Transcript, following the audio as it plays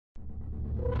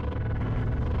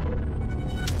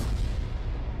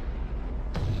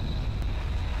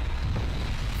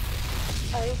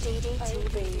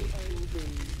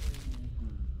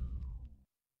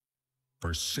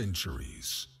For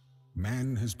centuries,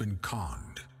 man has been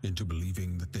conned into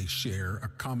believing that they share a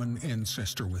common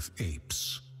ancestor with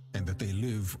apes, and that they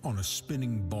live on a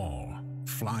spinning ball,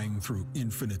 flying through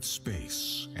infinite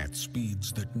space at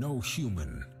speeds that no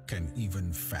human can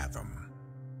even fathom.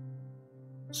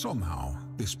 Somehow,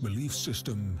 this belief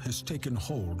system has taken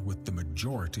hold with the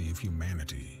majority of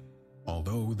humanity,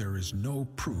 although there is no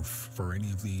proof for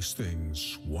any of these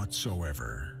things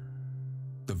whatsoever.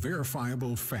 The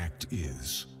verifiable fact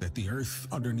is that the earth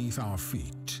underneath our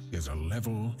feet is a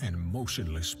level and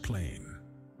motionless plane.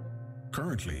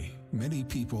 Currently, many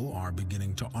people are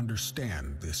beginning to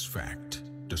understand this fact,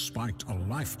 despite a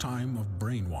lifetime of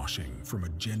brainwashing from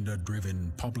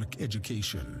agenda-driven public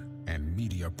education and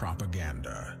media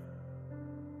propaganda.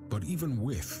 But even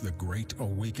with the Great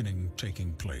Awakening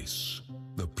taking place,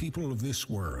 the people of this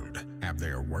world have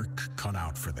their work cut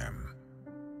out for them.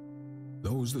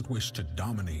 Those that wish to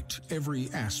dominate every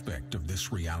aspect of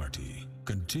this reality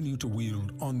continue to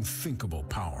wield unthinkable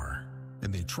power,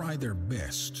 and they try their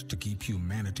best to keep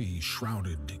humanity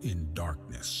shrouded in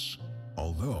darkness,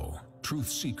 although truth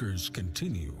seekers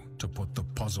continue to put the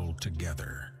puzzle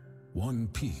together, one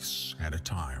piece at a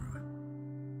time.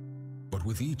 But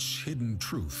with each hidden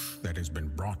truth that has been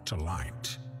brought to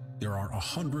light, there are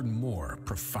 100 more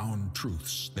profound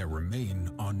truths that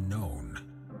remain unknown,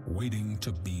 waiting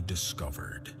to be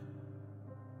discovered.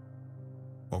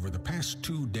 Over the past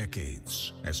 2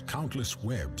 decades, as countless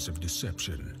webs of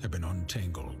deception have been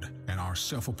untangled, and our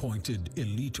self-appointed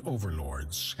elite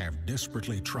overlords have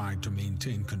desperately tried to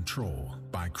maintain control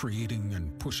by creating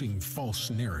and pushing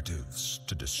false narratives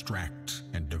to distract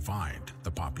and divide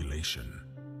the population,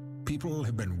 people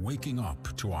have been waking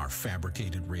up to our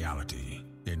fabricated reality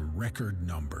in record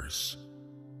numbers.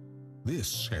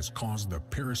 This has caused the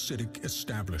parasitic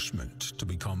establishment to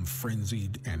become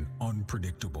frenzied and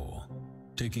unpredictable,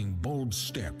 taking bold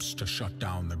steps to shut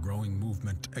down the growing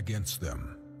movement against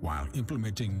them, while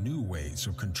implementing new ways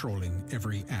of controlling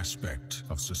every aspect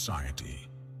of society.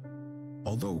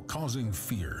 Although causing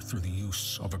fear through the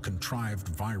use of a contrived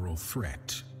viral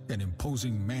threat and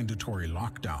imposing mandatory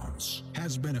lockdowns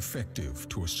has been effective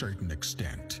to a certain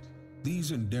extent,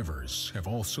 these endeavors have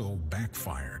also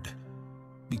backfired.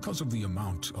 Because of the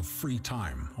amount of free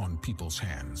time on people's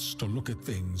hands to look at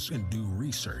things and do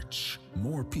research,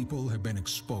 more people have been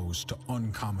exposed to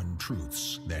uncommon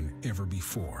truths than ever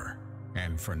before.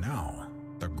 And for now,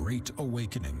 the Great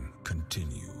Awakening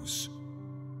continues.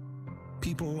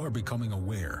 People are becoming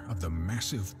aware of the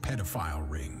massive pedophile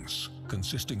rings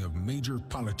consisting of major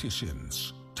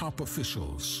politicians, top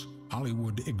officials,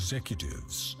 Hollywood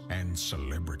executives, and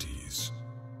celebrities.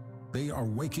 They are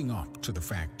waking up to the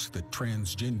fact that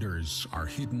transgenders are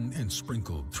hidden and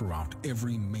sprinkled throughout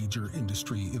every major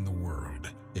industry in the world,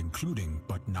 including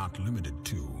but not limited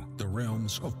to the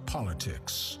realms of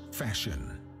politics,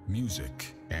 fashion,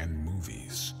 music, and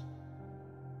movies.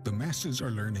 The masses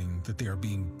are learning that they are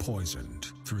being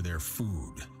poisoned through their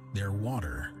food, their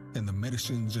water, and the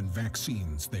medicines and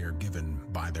vaccines they are given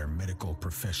by their medical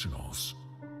professionals.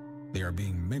 They are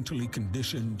being mentally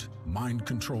conditioned,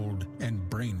 mind-controlled, and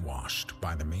brainwashed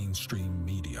by the mainstream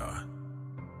media.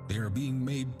 They are being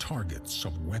made targets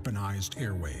of weaponized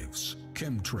airwaves,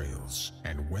 chemtrails,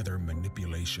 and weather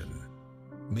manipulation.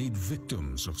 Made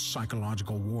victims of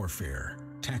psychological warfare,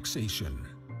 taxation,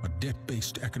 a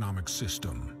debt-based economic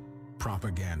system,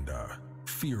 propaganda,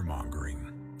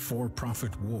 fear-mongering,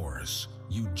 for-profit wars,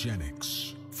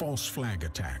 eugenics, false flag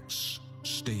attacks,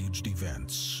 staged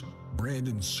events, bread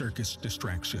and circus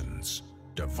distractions,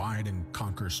 divide and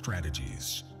conquer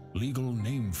strategies, legal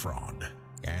name fraud,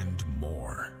 and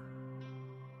more.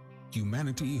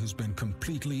 Humanity has been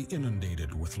completely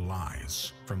inundated with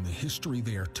lies, from the history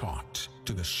they are taught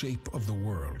to the shape of the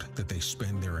world that they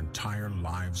spend their entire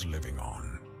lives living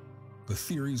on. The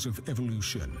theories of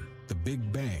evolution, the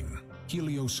Big Bang,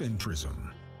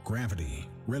 heliocentrism, gravity,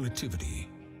 relativity,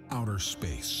 outer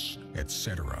space,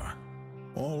 etc.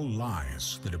 All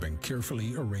lies that have been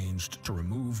carefully arranged to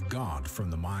remove God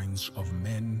from the minds of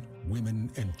men,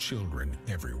 women, and children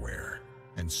everywhere,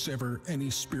 and sever any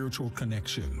spiritual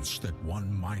connections that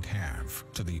one might have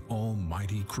to the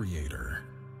Almighty Creator.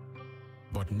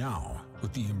 But now,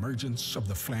 with the emergence of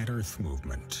the Flat Earth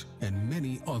movement and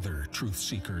many other truth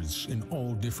seekers in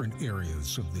all different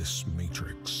areas of this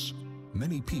matrix,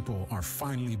 many people are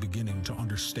finally beginning to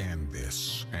understand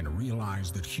this and realize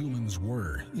that humans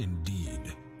were indeed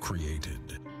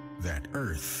created, that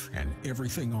Earth and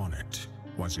everything on it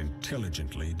was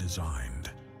intelligently designed.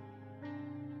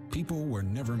 People were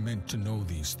never meant to know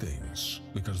these things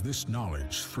because this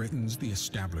knowledge threatens the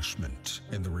establishment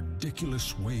and the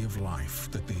ridiculous way of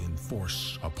life that they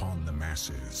enforce upon the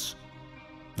masses.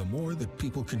 The more that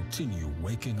people continue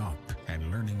waking up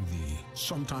and learning the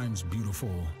sometimes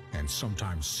beautiful and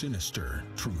sometimes sinister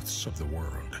truths of the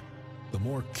world, the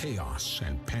more chaos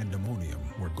and pandemonium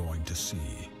we're going to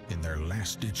see in their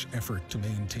last-ditch effort to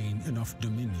maintain enough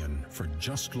dominion for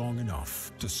just long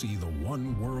enough to see the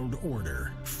one world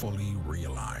order fully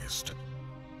realized.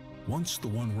 Once the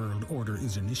one world order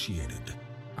is initiated,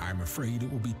 I'm afraid it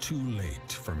will be too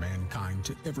late for mankind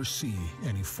to ever see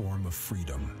any form of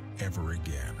freedom ever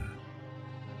again.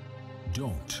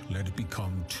 Don't let it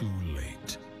become too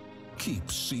late. Keep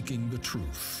seeking the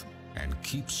truth and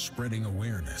keep spreading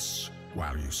awareness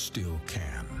while you still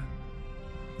can.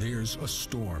 There's a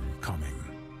storm coming,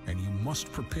 and you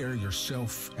must prepare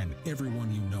yourself and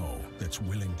everyone you know that's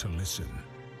willing to listen,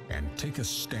 and take a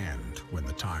stand when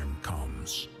the time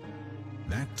comes.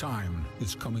 That time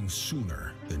is coming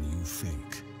sooner than you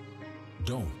think.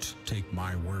 Don't take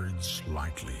my words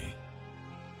lightly.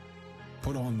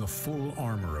 Put on the full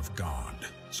armor of God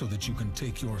so that you can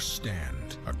take your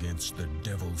stand against the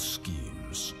devil's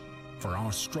schemes. For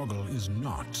our struggle is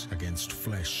not against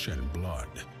flesh and blood,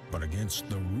 but against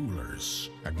the rulers,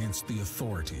 against the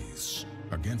authorities,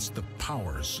 against the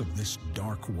powers of this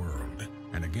dark world,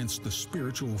 and against the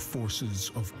spiritual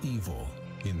forces of evil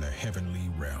in the heavenly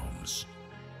realms.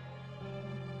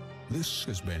 This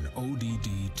has been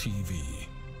ODD TV.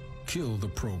 Kill the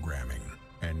programming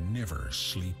and never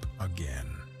sleep again.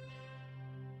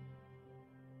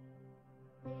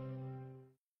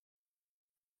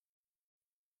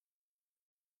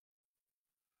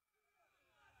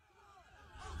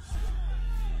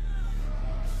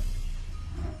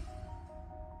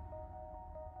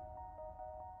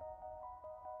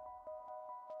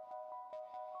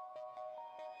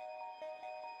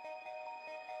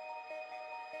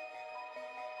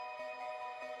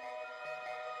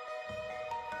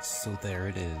 So there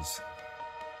it is.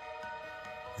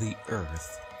 The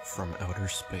Earth from outer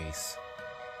space.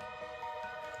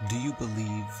 Do you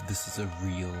believe this is a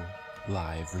real,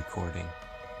 live recording?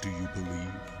 Do you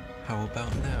believe? How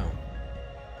about now?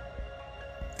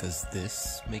 Does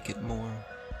this make it more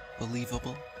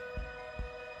believable?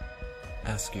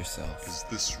 Ask yourself. Is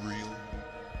this real?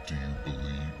 Do you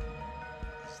believe?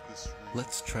 Is this real?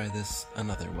 Let's try this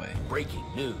another way. Breaking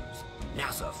news.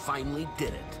 NASA finally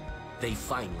did it. They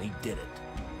finally did it.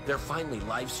 They're finally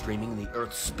live streaming the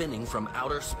Earth spinning from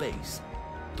outer space.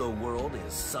 The world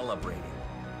is celebrating.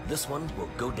 This one will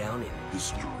go down in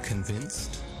history.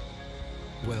 Convinced?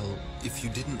 Well, if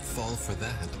you didn't fall for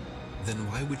that, then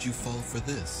why would you fall for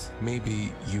this?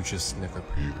 Maybe you just never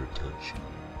Paid attention.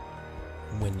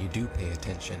 When you do pay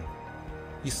attention,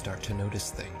 you start to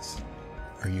notice things.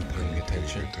 Are you paying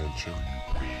attention? Paying attention. Are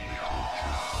you paying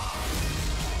attention?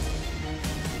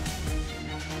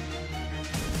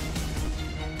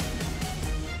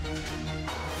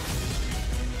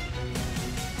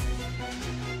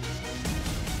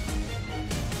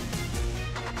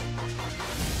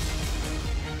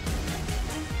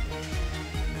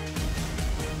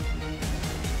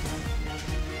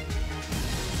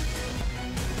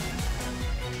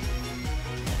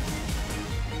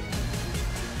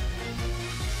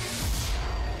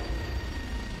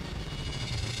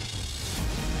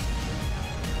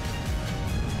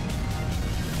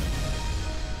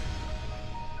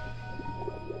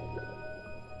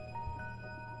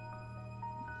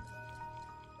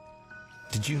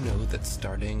 Did you know that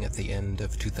starting at the end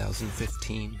of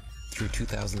 2015 through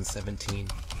 2017,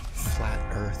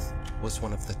 Flat Earth was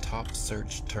one of the top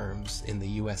searched terms in the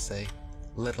USA,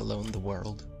 let alone the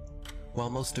world?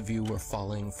 While most of you were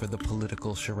falling for the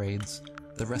political charades,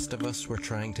 the rest of us were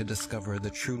trying to discover the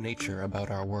true nature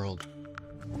about our world.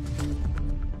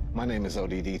 My name is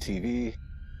ODD TV.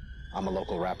 I'm a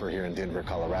local rapper here in Denver,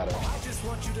 Colorado. I just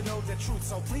want you to know the truth,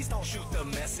 so please don't shoot the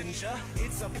messenger.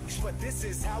 It's a bitch, but this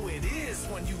is how it is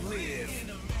when you live.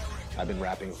 I've been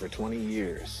rapping for 20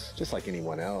 years. Just like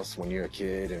anyone else, when you're a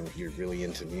kid and you're really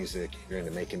into music, you're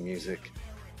into making music,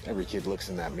 every kid looks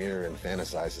in that mirror and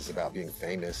fantasizes about being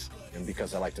famous. And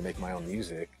because I like to make my own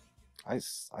music, I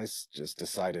just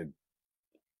decided,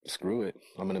 screw it.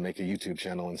 I'm going to make a YouTube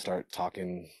channel and start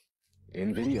talking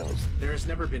in videos. There has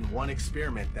never been one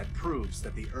experiment that proves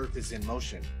that the Earth is in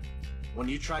motion. When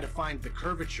you try to find the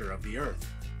curvature of the Earth,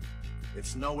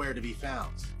 it's nowhere to be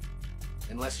found.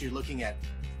 Unless you're looking at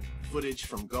footage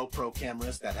from GoPro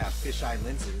cameras that have fisheye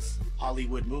lenses,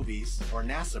 Hollywood movies, or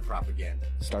NASA propaganda.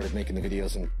 Started making the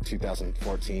videos in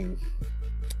 2014,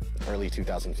 early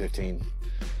 2015.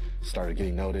 Started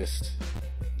getting noticed.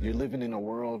 You're living in a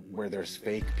world where there's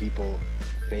fake people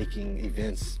faking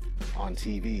events on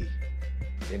TV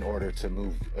in order to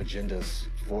move agendas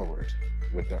forward.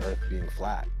 With the Earth being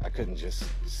flat, I couldn't just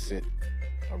sit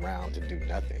around and do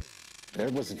nothing. There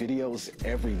was videos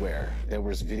everywhere. There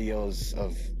was videos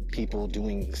of people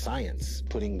doing science,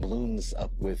 putting balloons up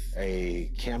with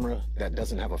a camera that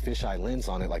doesn't have a fisheye lens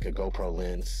on it, like a GoPro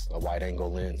lens, a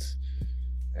wide-angle lens.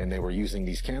 And they were using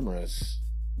these cameras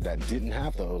that didn't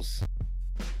have those.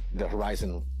 The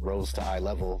horizon rose to eye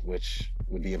level, which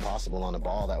would be impossible on a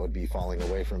ball that would be falling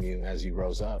away from you as you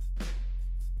rose up.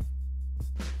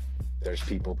 There's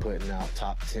people putting out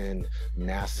top 10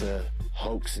 NASA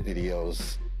hoax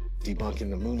videos, debunking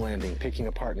the moon landing, picking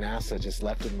apart NASA just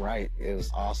left and right. It was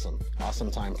awesome.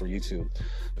 Awesome time for YouTube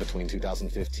between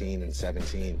 2015 and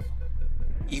 17.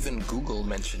 Even Google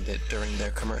mentioned it during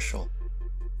their commercial.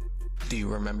 Do you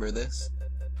remember this?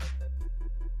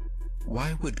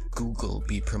 Why would Google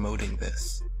be promoting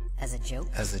this? As a joke?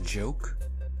 As a joke?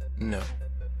 No.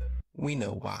 We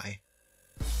know why.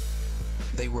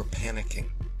 They were panicking.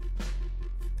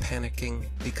 Panicking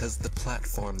because the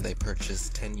platform they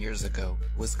purchased 10 years ago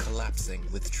was collapsing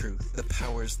with truth. The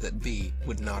powers that be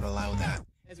would not allow that.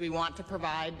 As we want to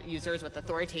provide users with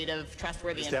authoritative,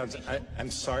 trustworthy information. I'm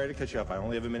sorry to cut you off. I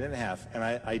only have a minute and a half, and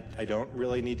I don't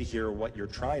really need to hear what you're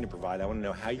trying to provide. I want to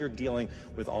know how you're dealing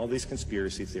with all these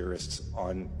conspiracy theorists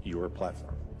on your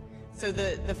platform. So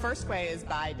the first way is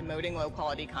by demoting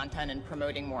low-quality content and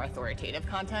promoting more authoritative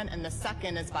content, and the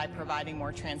second is by providing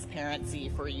more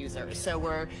transparency for users. So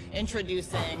we're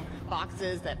introducing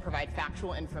boxes that provide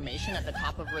factual information at the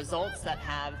top of results that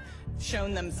have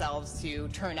shown themselves to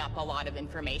turn up a lot of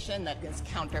information that is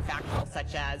counterfactual,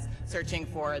 such as searching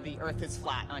for the Earth is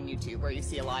flat on YouTube, where you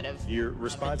see a lot of... Your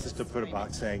response is to put a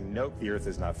box saying, nope, the Earth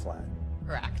is not flat.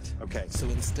 Correct. Okay. So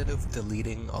instead of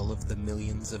deleting all of the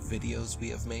millions of videos we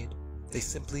have made, they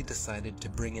simply decided to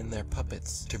bring in their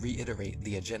puppets to reiterate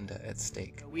the agenda at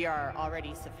stake. We are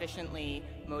already sufficiently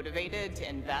motivated to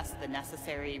invest the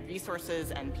necessary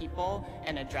resources and people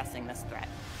in addressing this threat.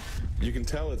 You can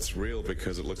tell it's real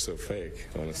because it looks so fake,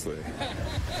 honestly.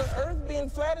 The Earth being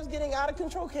flat is getting out of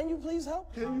control. Can you please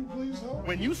help? Can you please help?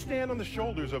 When you stand on the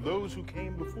shoulders of those who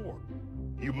came before,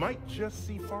 you might just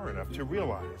see far enough to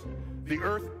realize the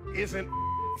Earth isn't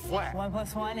flat. 1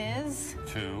 + 1 is?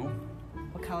 2.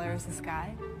 What color is the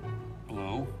sky?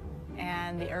 Blue.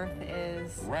 And the Earth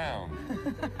is? Round.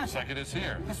 Second is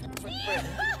here.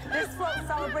 This float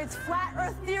celebrates flat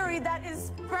Earth theory that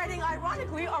is spreading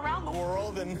ironically around the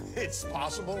world and its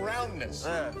possible roundness.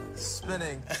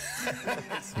 Spinning.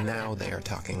 Now they are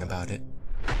talking about it.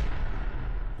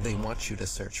 They want you to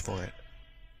search for it,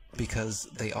 because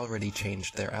they already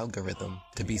changed their algorithm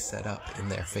to be set up in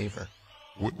their favor.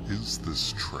 What is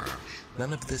this trash?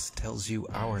 None of this tells you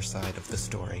our side of the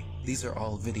story. These are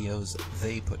all videos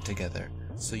they put together,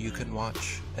 so you can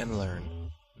watch and learn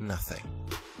nothing.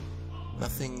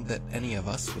 Nothing that any of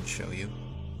us would show you.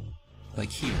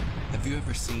 Like here, have you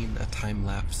ever seen a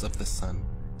time-lapse of the sun?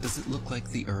 Does it look like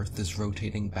the Earth is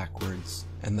rotating backwards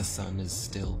and the sun is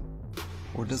still?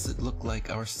 Or does it look like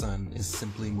our sun is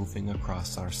simply moving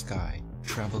across our sky,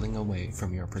 traveling away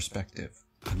from your perspective?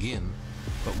 Again,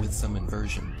 but with some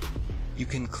inversion. You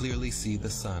can clearly see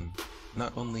the sun,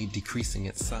 not only decreasing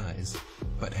its size,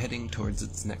 but heading towards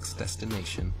its next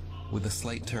destination with a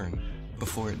slight turn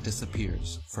before it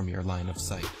disappears from your line of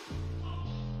sight.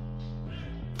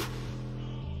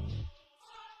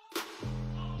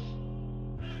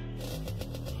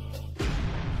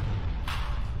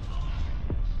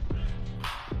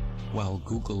 While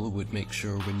Google would make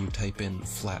sure when you type in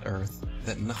flat Earth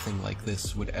that nothing like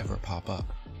this would ever pop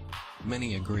up,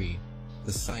 many agree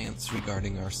the science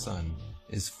regarding our sun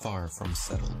is far from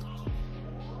settled.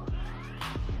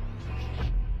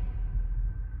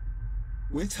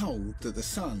 We're told that the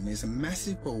sun is a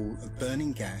massive ball of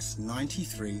burning gas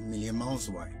 93 million miles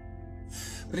away.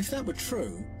 But if that were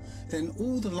true, then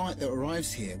all the light that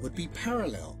arrives here would be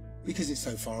parallel because it's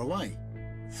so far away.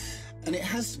 And it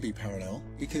has to be parallel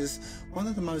because one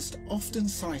of the most often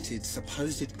cited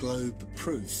supposed globe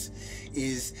proofs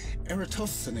is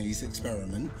Eratosthenes'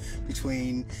 experiment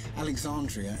between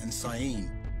Alexandria and Syene,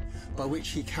 by which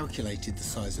he calculated the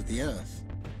size of the Earth.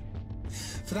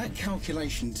 For that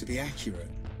calculation to be accurate,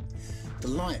 the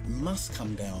light must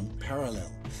come down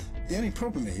parallel. The only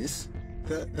problem is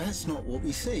that that's not what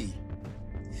we see.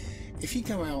 If you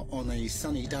go out on a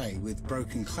sunny day with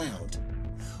broken cloud,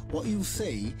 what you'll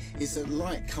see is that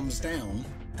light comes down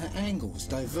at angles,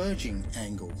 diverging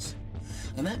angles.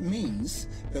 And that means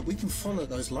that we can follow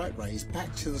those light rays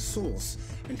back to the source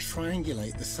and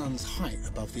triangulate the sun's height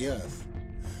above the Earth.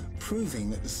 proving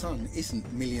that the sun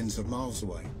isn't millions of miles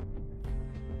away.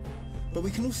 But we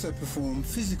can also perform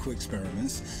physical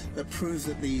experiments that prove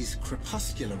that these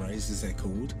crepuscular rays, as they're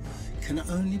called, can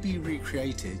only be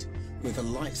recreated with a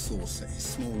light source that is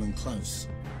small and close.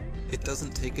 It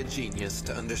doesn't take a genius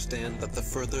to understand that the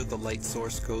further the light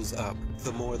source goes up,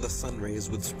 the more the sun rays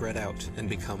would spread out and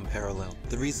become parallel.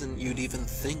 The reason you'd even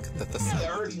think that the sun... If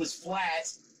the Earth was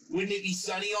flat, wouldn't it be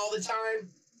sunny all the time?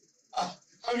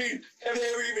 I mean, have they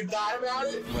ever even thought about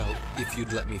it? Well, if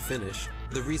you'd let me finish,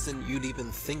 the reason you'd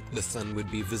even think the sun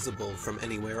would be visible from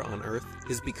anywhere on Earth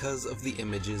is because of the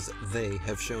images they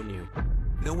have shown you.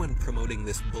 No one promoting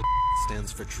this bull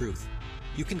stands for truth.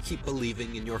 You can keep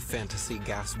believing in your fantasy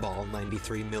gas ball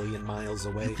 93 million miles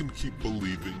away. You can keep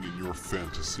believing in your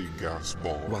fantasy gas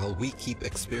ball. While we keep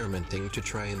experimenting to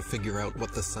try and figure out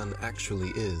what the sun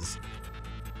actually is,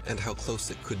 and how close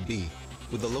it could be.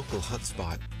 With a local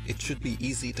hotspot, it should be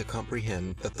easy to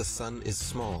comprehend that the sun is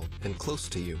small and close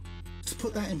to you. To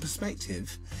put that in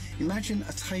perspective, imagine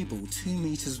a table 2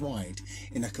 meters wide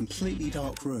in a completely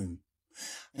dark room.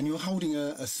 And you're holding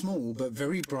a small but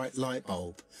very bright light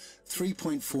bulb,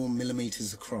 3.4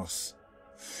 millimeters across.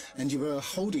 And you are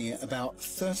holding it about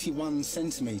 31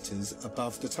 centimeters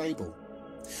above the table.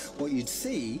 What you'd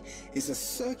see is a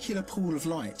circular pool of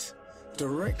light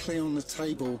directly on the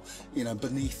table,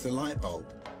 beneath the light bulb.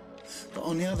 But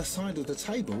on the other side of the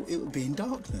table, it would be in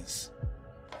darkness.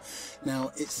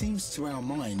 Now, it seems to our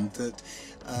mind that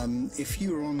if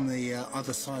you were on the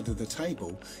other side of the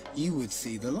table, you would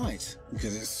see the light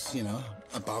because it's,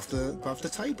 above the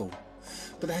table.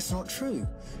 But that's not true,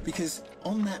 because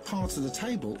on that part of the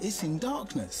table, it's in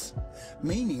darkness,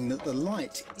 meaning that the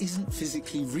light isn't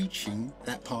physically reaching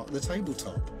that part of the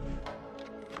tabletop.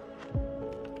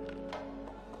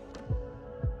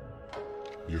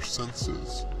 Your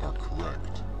senses are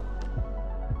correct.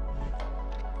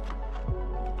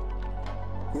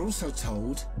 We're also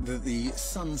told that the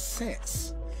sun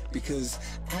sets because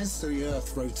as the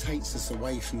Earth rotates us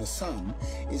away from the sun,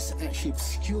 it's actually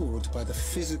obscured by the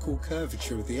physical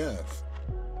curvature of the Earth.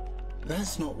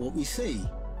 That's not what we see.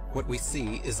 What we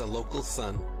see is a local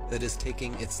sun that is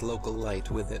taking its local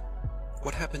light with it.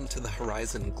 What happened to the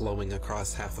horizon glowing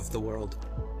across half of the world?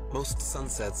 Most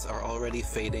sunsets are already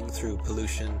fading through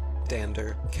pollution,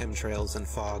 dander, chemtrails, and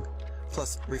fog.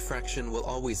 Plus, refraction will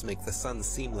always make the sun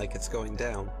seem like it's going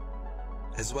down,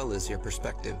 as well as your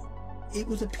perspective. It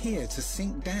would appear to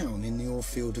sink down in your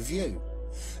field of view.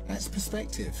 That's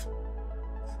perspective.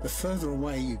 The further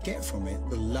away you get from it,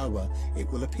 the lower it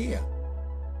will appear.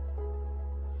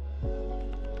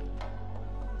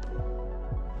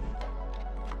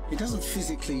 It doesn't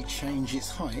physically change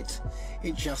its height,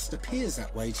 it just appears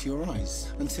that way to your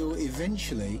eyes, until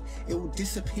eventually it will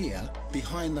disappear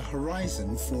behind the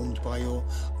horizon formed by your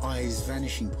eye's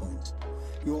vanishing point.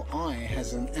 Your eye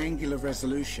has an angular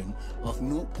resolution of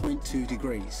 0.2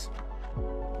 degrees,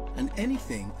 and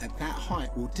anything at that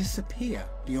height will disappear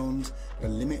beyond the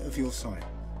limit of your sight.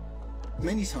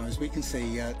 Many times we can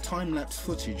see time-lapse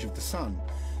footage of the sun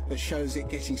that shows it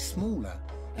getting smaller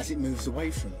as it moves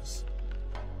away from us.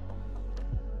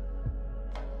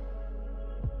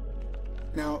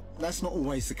 Now, that's not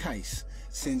always the case,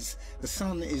 since the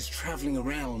sun is travelling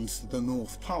around the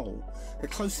North Pole. The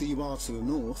closer you are to the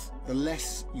north, the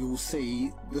less you'll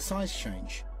see the size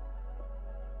change.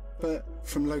 But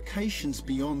from locations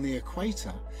beyond the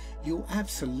equator, you'll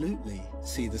absolutely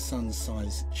see the sun's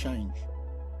size change.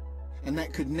 And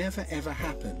that could never ever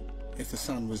happen if the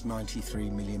sun was 93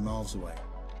 million miles away.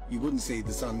 You wouldn't see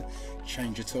the sun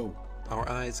change at all. Our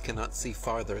eyes cannot see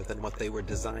farther than what they were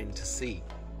designed to see.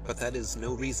 But that is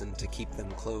no reason to keep them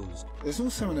closed. There's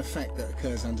also an effect that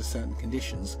occurs under certain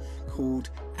conditions called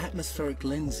atmospheric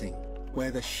lensing, where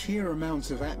the sheer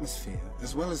amount of atmosphere,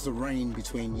 as well as the rain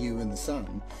between you and the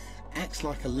sun, acts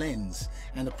like a lens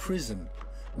and a prism,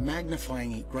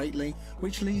 magnifying it greatly,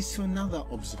 which leads to another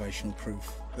observational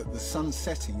proof that the sun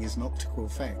setting is an optical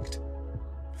effect.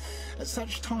 At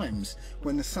such times,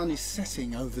 when the sun is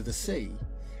setting over the sea,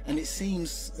 and it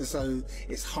seems as though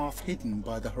it's half hidden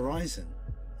by the horizon,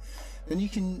 then you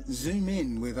can zoom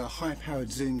in with a high-powered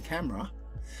zoom camera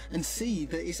and see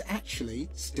that it's actually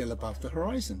still above the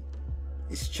horizon.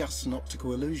 It's just an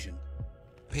optical illusion.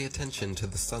 Pay attention to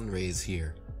the sun rays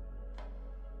here.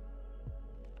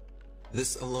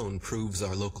 This alone proves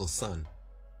our local sun,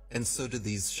 and so do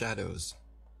these shadows.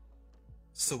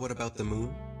 So what about the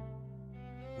moon?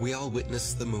 We all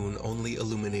witness the moon only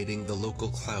illuminating the local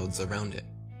clouds around it.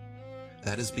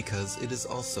 That is because it is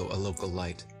also a local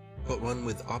light, but one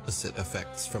with opposite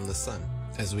effects from the sun.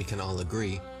 As we can all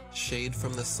agree, shade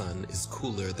from the sun is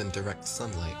cooler than direct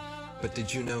sunlight. But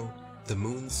did you know the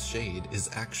moon's shade is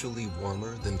actually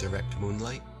warmer than direct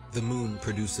moonlight, the moon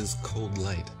produces cold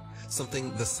light,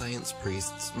 something the science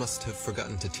priests must have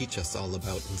forgotten to teach us all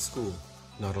about in school.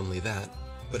 Not only that,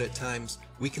 but at times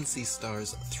we can see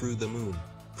stars through the moon,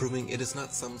 proving it is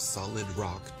not some solid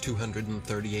rock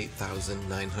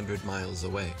 238,900 miles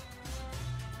away.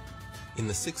 In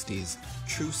the 60s,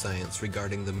 true science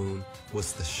regarding the moon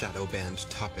was the shadow band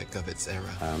topic of its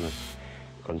era. I must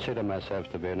consider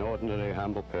myself to be an ordinary,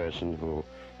 humble person who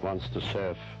wants to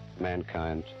serve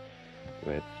mankind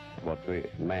with what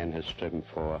man has striven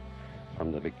for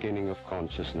from the beginning of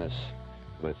consciousness,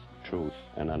 with truth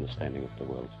and understanding of the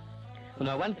world. Well,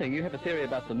 now, one thing, you have a theory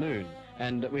about the moon,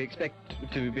 and we expect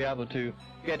to be able to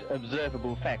get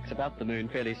observable facts about the moon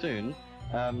fairly soon.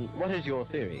 What is your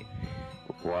theory?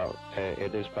 Well,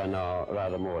 it is by now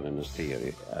rather more than a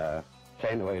theory.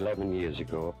 10 or 11 years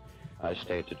ago, I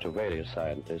stated to various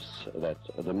scientists that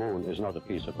the moon is not a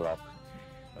piece of rock,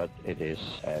 but it is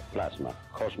plasma,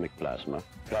 cosmic plasma.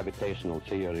 Gravitational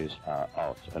theories are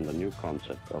out, and a new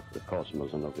concept of the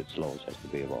cosmos and of its laws has to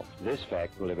be evolved. This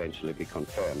fact will eventually be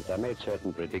confirmed. I made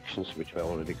certain predictions which were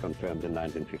already confirmed in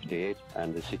 1958,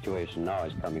 and the situation now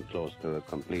is coming close to a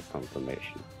complete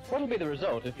confirmation. What will be the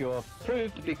result if you're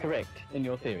proved to be correct in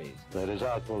your theories? The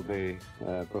result will be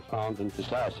profound and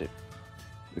decisive.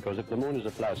 Because if the moon is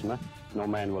a plasma, no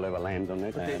man will ever land on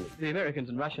it. And the Americans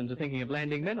and Russians are thinking of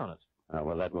landing men on it.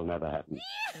 Well, that will never happen.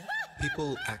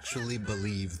 People actually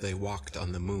believe they walked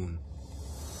on the moon,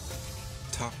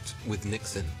 talked with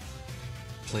Nixon,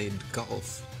 played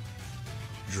golf,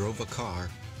 drove a car,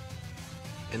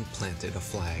 and planted a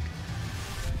flag.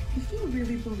 If you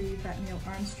really believe that Neil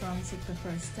Armstrong took the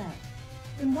first step,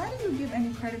 then why do you give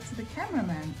any credit to the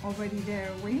cameraman already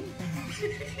there waiting for him?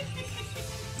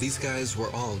 These guys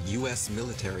were all U.S.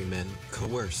 military men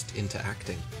coerced into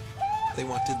acting. They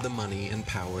wanted the money and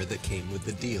power that came with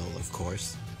the deal, of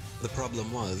course. The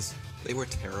problem was, they were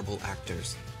terrible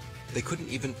actors. They couldn't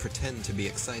even pretend to be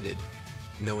excited,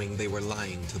 knowing they were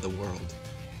lying to the world.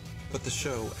 But the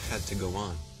show had to go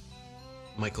on.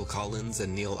 Michael Collins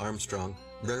and Neil Armstrong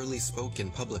rarely spoke in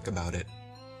public about it,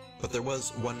 but there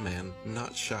was one man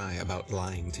not shy about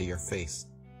lying to your face.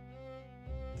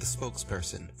 The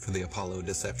spokesperson for the Apollo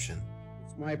deception.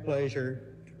 It's my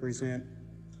pleasure to present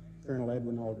Colonel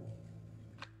Edwin Aldrin.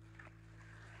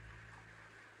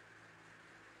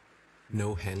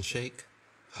 No handshake,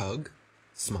 hug,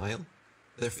 smile.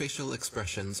 Their facial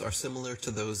expressions are similar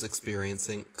to those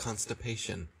experiencing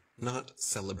constipation, not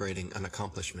celebrating an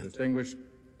accomplishment. Distinguished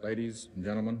ladies and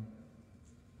gentlemen,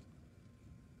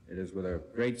 it is with a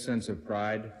great sense of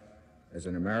pride as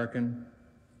an American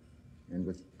and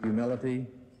with humility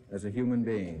as a human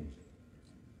being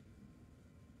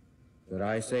that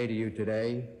I say to you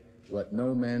today what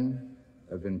no men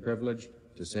have been privileged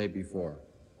to say before.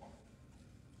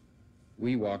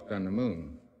 We walked on the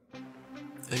moon.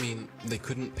 I mean, they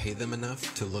couldn't pay them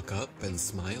enough to look up and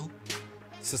smile?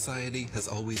 Society has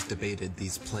always debated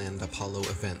these planned Apollo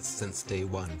events since day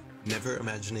one, never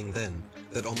imagining then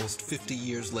that almost 50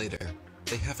 years later,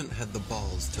 they haven't had the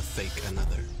balls to fake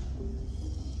another.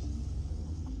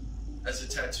 As a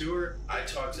tattooer, I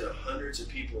talk to hundreds of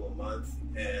people a month,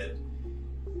 and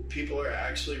people are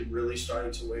actually really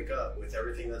starting to wake up with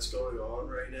everything that's going on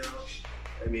right now.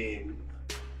 I mean,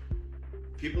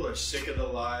 people are sick of the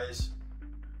lies.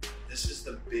 This is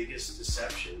the biggest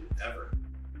deception ever.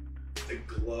 The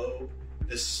globe,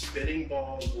 the spinning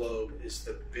ball globe, is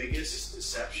the biggest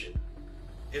deception.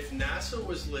 If NASA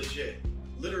was legit,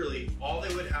 literally all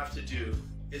they would have to do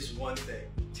is one thing.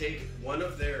 Take one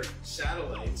of their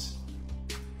satellites,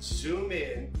 zoom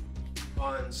in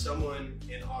on someone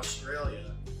in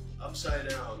Australia, upside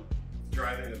down,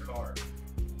 driving a car.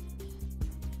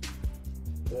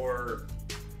 Or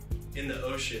in the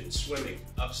ocean, swimming,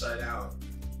 upside down.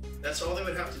 That's all they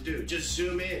would have to do, just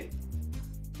zoom in.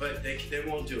 But they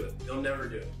won't do it. They'll never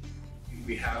do it.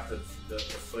 We have the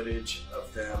footage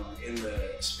of them in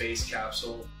the space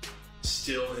capsule,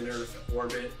 still in Earth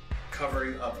orbit,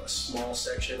 covering up a small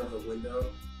section of the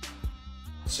window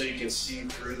so you can see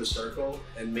through the circle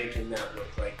and making that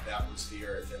look like that was the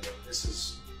Earth. And this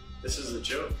is a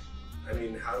joke. I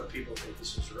mean, how do people think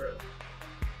this is real?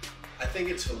 I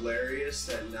think it's hilarious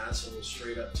that NASA will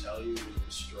straight up tell you we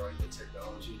destroyed the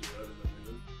technology to go to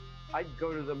the moon. I'd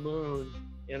go to the moon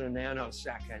in a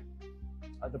nanosecond.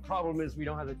 The problem is we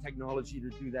don't have the technology to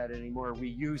do that anymore. We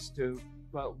used to,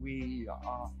 but we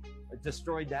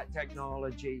destroyed that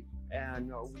technology,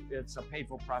 and it's a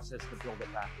painful process to build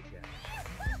it back again.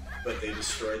 But they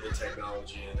destroyed the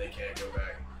technology and they can't go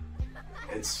back.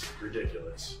 It's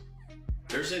ridiculous.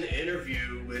 There's an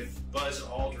interview with Buzz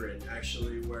Aldrin,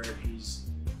 actually, where he's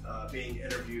being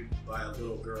interviewed by a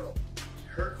little girl.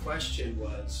 Her question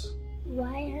was,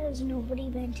 why has nobody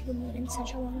been to the moon in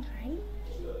such a long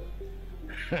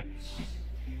time?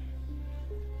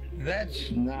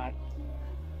 That's not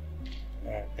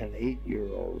an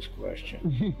 8-year-old's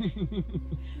question.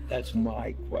 That's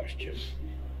my question.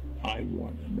 I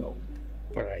want to know,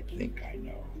 but I think I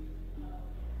know.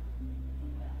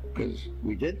 Because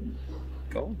we didn't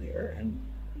go there, and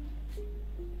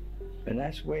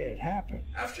that's the way it happened.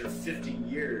 After 50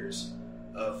 years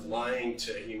of lying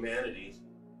to humanity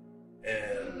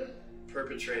and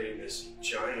perpetrating this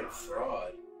giant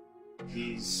fraud,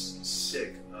 he's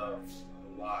sick of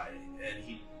the lie, and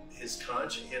his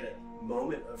conscience, he had a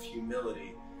moment of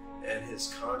humility, and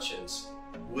his conscience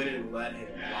wouldn't let him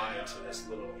lie to this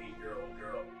little 8-year-old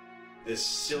girl. This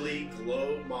silly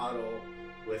globe model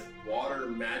with water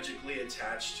magically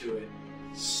attached to it,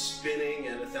 spinning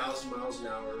at 1,000 miles an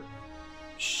hour,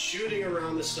 shooting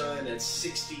around the sun at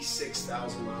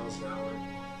 66,000 miles an hour,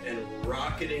 and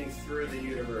rocketing through the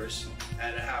universe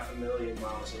at 500,000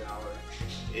 miles an hour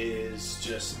is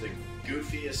just the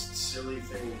goofiest, silly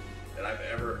thing that I've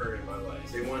ever heard in my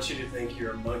life. They want you to think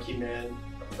you're a monkey man,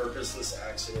 a purposeless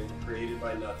accident created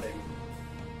by nothing,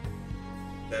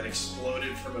 that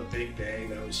exploded from a big bang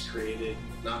that was created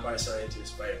not by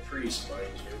scientists, by a priest, mind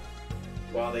you,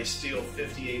 while they steal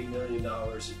 $58 million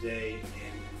a day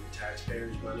in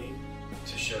taxpayers' money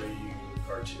to show you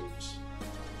cartoons.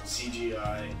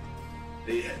 CGI.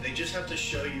 They just have to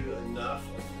show you enough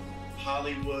of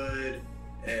Hollywood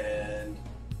and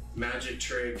magic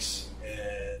tricks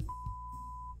and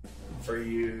for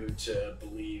you to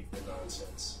believe the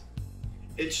nonsense.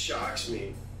 It shocks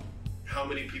me how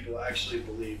many people actually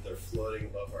believe they're floating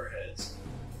above our heads.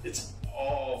 It's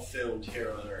all filmed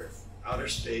here on Earth. Outer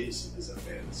space is a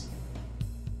fantasy.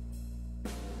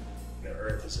 The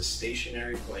Earth is a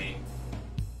stationary plane.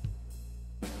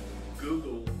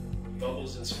 Google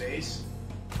bubbles in space.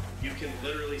 You can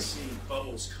literally see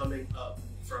bubbles coming up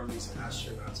from these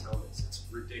astronauts' helmets. It's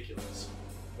ridiculous.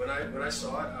 When I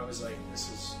saw it, I was like,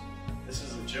 this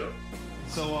is a joke.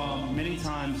 So many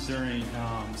times during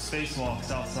spacewalks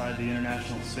outside the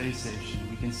International Space Station,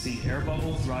 we can see air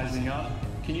bubbles rising up.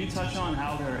 Can you touch on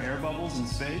how there are air bubbles in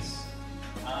space?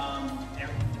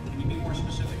 Can you be more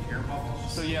specific? Air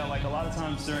bubbles? So yeah, like a lot of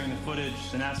times during the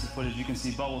footage, the NASA footage, you can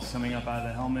see bubbles coming up out of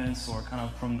the helmets or kind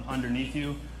of from underneath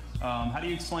you. How do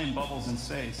you explain bubbles in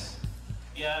space?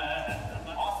 Yeah,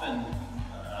 often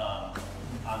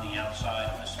on the outside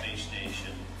of the space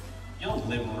station, you'll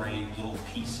liberate little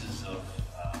pieces of,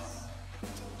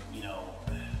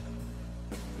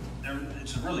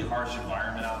 it's a really harsh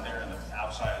environment out there, and the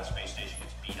outside of the space station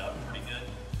gets beat up pretty good.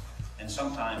 And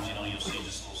sometimes, you'll see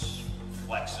just little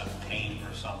flecks of paint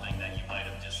or something that you might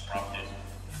have disrupted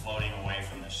floating away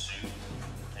from the suit.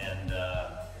 And,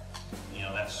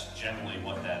 that's generally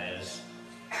what that is.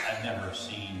 I've never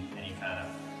seen any kind of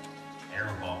air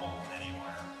bubble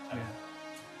anywhere. Yeah.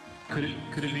 Could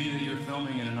it be that you're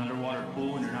filming in an underwater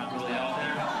pool and you're not really out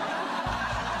there?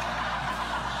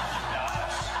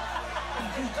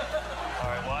 All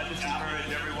right, well, I just encourage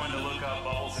everyone to look up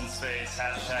Bubbles in Space,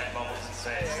 hashtag Bubbles in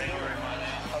Space. Thank you very much.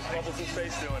 How's Bubbles in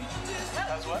Space doing?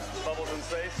 How's what? Bubbles in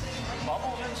Space.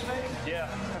 Bubbles in space? Yeah.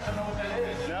 I don't know what that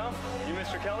is. No? You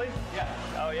Mr. Kelly? Yeah.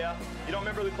 Oh, yeah? You don't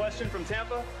remember the question from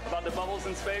Tampa about the bubbles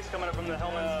in space coming up from the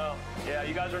helmets? Yeah,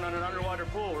 you guys are in an underwater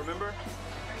pool, remember?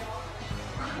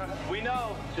 We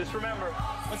know. Just remember.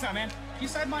 What's up, man? Can you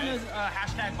sideline those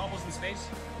hashtag Bubbles in Space?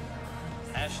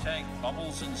 Hashtag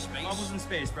Bubbles in Space? Bubbles in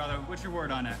Space, brother. What's your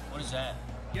word on that? What is that?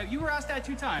 Yeah, you were asked that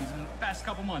 2 times in the past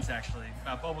couple months, actually,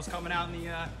 about bubbles coming out in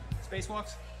the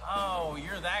spacewalks. Oh,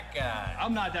 you're that guy.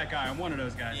 I'm not that guy. I'm one of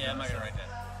those guys. Yeah, I'm not gonna write that.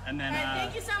 And then,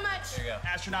 thank you so much. There you go.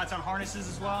 Astronauts on harnesses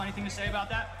as well. Anything to say about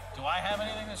that? Do I have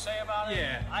anything to say about it?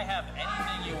 Yeah. I have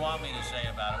anything you want me to say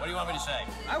about it. What do you want me to say?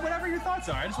 Whatever your thoughts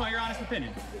are. I just want your honest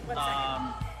opinion.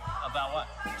 About what?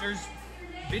 There's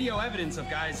video evidence of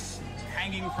guys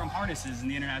hanging from harnesses in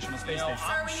the International Space Station.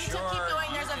 Sir, we need to keep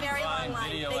going. There's a very long line.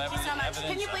 Thank you so much.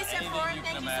 Can you please step forward?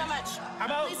 Thank you so much. How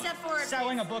about please step forward,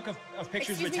 selling a book of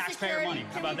pictures with taxpayer money?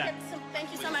 How about that?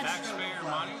 Thank you so much. Taxpayer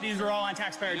money? These were all on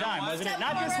taxpayer dime, wasn't it?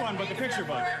 Not this one, but the picture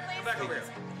book. Come back over here.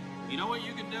 You know what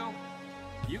you can do?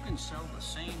 You can sell the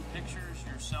same pictures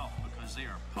yourself because they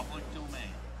are public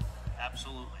domain.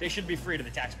 Absolutely. They should be free to the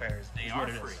taxpayers. They is are what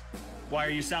it free. is. Why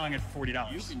are you selling it for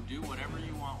 $40? You can do whatever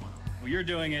you want with them. Well, you're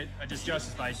doing it just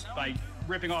justice by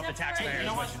ripping off the taxpayers. Hey, you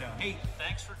know what? You're doing. Hey,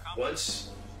 thanks for coming. Once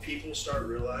people start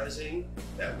realizing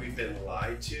that we've been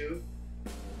lied to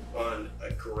on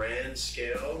a grand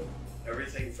scale,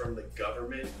 everything from the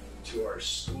government to our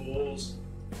schools,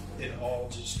 it all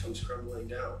just comes crumbling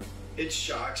down. It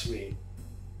shocks me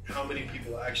how many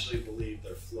people actually believe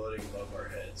they're floating above our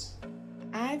heads.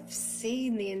 I've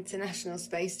seen the International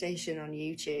Space Station on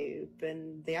YouTube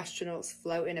and the astronauts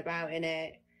floating about in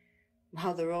it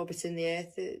while they're orbiting the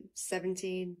Earth at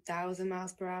 17,000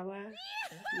 miles per hour.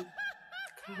 You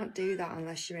can't do that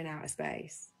unless you're in outer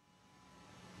space.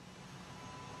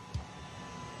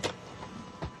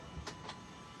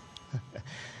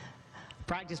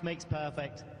 Practice makes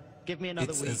perfect. Give me another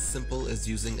It's week. as simple as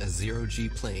using a zero-G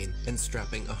plane and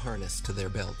strapping a harness to their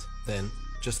belt. Then,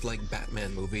 just like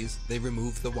Batman movies, they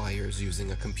remove the wires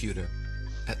using a computer.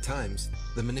 At times,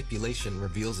 the manipulation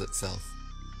reveals itself.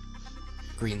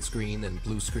 Green screen and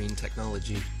blue screen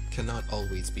technology cannot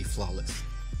always be flawless.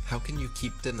 How can you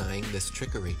keep denying this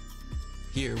trickery?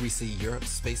 Here we see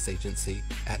Europe's space agency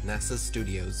at NASA's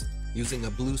studios using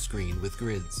a blue screen with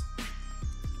grids.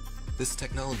 This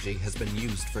technology has been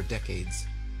used for decades.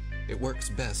 It works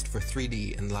best for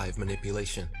 3D and live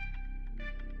manipulation.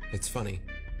 It's funny.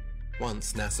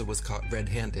 Once NASA was caught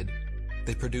red-handed,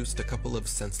 they produced a couple of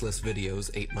senseless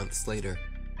videos 8 months later,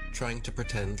 trying to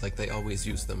pretend like they always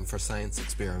use them for science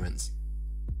experiments,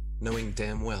 knowing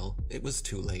damn well it was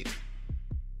too late.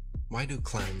 Why do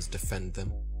clowns defend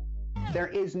them? There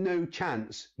is no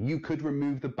chance you could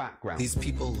remove the background. These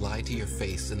people lie to your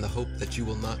face in the hope that you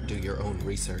will not do your own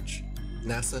research.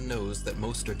 NASA knows that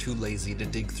most are too lazy to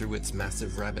dig through its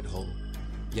massive rabbit hole.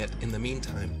 Yet, in the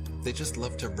meantime, they just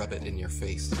love to rub it in your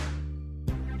face.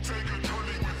 Take a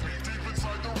journey with me deep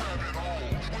inside the rabbit hole.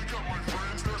 Wake up, my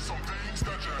friends, there's some things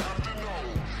that you have to know.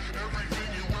 Everything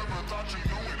you ever thought you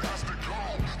knew, it has to go.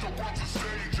 The world's a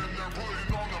stage and they're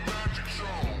putting on a magic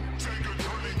show. Take a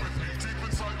journey with me deep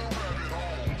inside the rabbit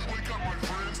hole. Wake up, my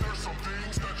friends, there's some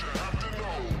things that you have to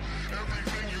know.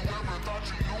 Everything you ever thought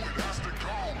you knew, it has to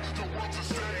go. The world's a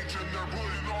stage and they're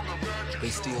putting on a magic show. They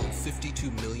steal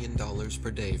 $52 million per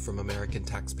day from American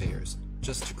taxpayers,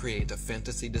 just to create a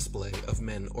fantasy display of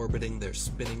men orbiting their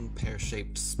spinning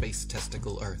pear-shaped space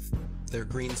testicle Earth. Their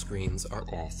green screens are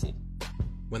awful.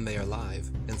 When they are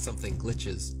live and something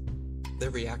glitches,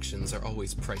 their reactions are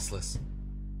always priceless.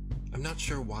 I'm not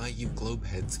sure why you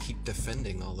globeheads keep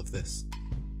defending all of this.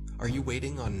 Are you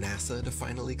waiting on NASA to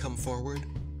finally come forward?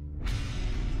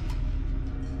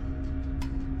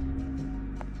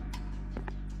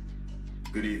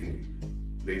 Good evening,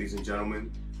 ladies and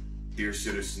gentlemen, dear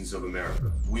citizens of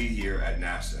America. We here at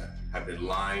NASA have been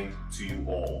lying to you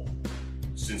all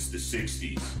since the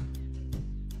 60s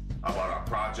about our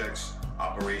projects,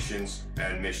 operations,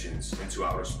 and missions into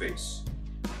outer space.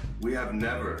 We have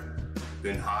never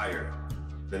been higher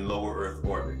than lower Earth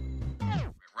orbit.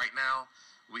 Right now,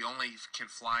 we only can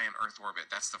fly in Earth orbit.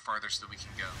 That's the farthest that we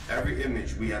can go. Every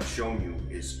image we have shown you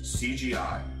is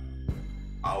CGI.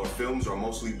 Our films are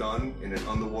mostly done in an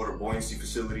underwater buoyancy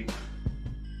facility.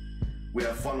 We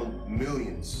have funneled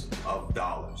millions of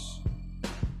dollars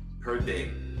per day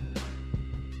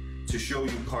to show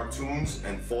you cartoons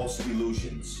and false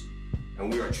illusions,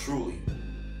 and we are truly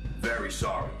very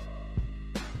sorry.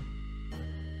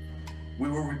 We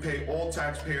will repay all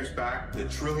taxpayers back the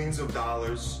trillions of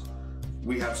dollars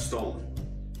we have stolen.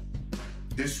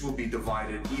 This will be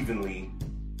divided evenly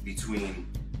between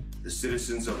the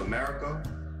citizens of America,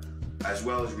 as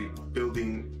well as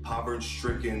rebuilding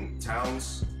poverty-stricken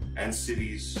towns and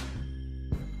cities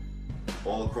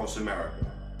all across America,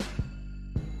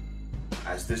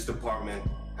 as this department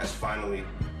has finally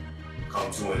come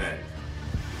to an end.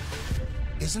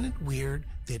 Isn't it weird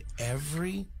that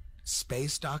every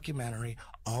space documentary,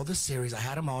 all the series, I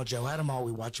had them all, Joe had them all,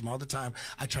 we watch them all the time.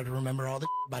 I try to remember all the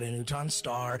about a neutron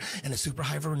star and a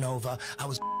superhypernova.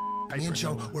 Me and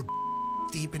Joe were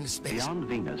deep into space. Beyond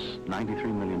Venus,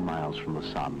 93 million miles from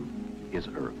the sun, is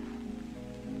Earth.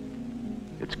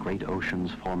 Its great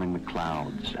oceans forming the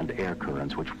clouds and air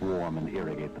currents which warm and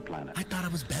irrigate the planet. I thought I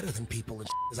was better than people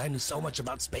because I knew so much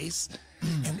about space.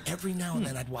 And every now and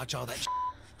then I'd watch all that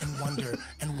and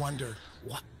wonder,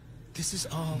 what? This is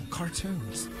all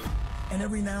cartoons. And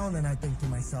every now and then I think to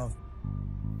myself,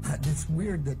 it's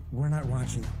weird that we're not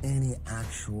watching any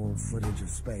actual footage of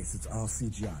space. It's all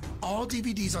CGI. All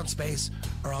DVDs on space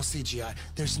are all CGI.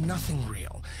 There's nothing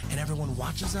real. And everyone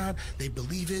watches that, they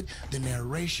believe it, the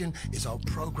narration is all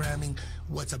programming.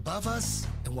 What's above us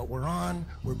and what we're on,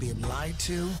 we're being lied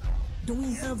to. Do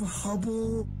we have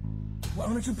Hubble? Why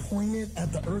don't you point it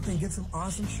at the Earth and get some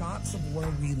awesome shots of where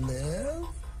we live?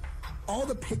 All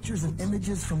the pictures and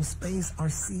images from space are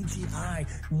CGI.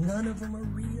 None of them are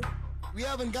real. We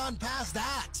haven't gone past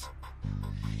that.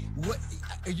 What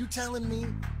are you telling me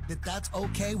that that's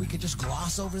okay? We could just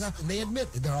gloss over that? And they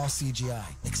admit that they're all CGI,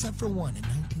 except for one in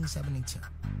 1972,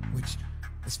 which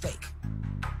is fake.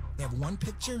 They have one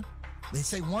picture. They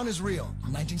say one is real,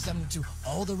 1972.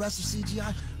 All the rest is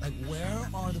CGI. Like, where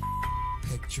are the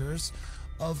pictures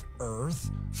of Earth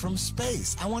from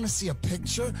space? I want to see a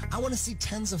picture. I want to see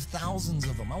tens of thousands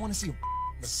of them. I want to see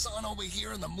the sun over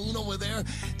here and the moon over there.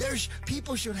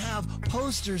 People should have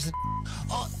posters and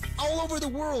all over the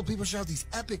world. People should have these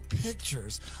epic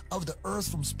pictures of the Earth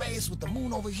from space with the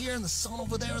moon over here and the sun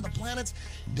over there and the planets.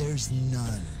 There's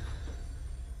none.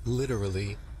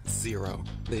 Literally zero.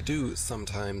 They do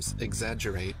sometimes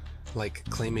exaggerate, like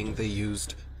claiming they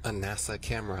used a NASA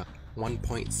camera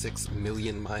 1.6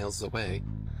 million miles away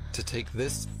to take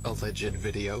this alleged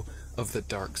video of the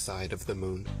dark side of the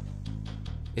moon.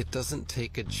 It doesn't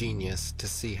take a genius to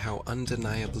see how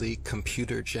undeniably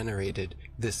computer-generated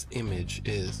this image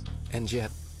is, and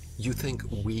yet you think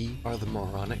we are the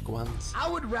moronic ones? I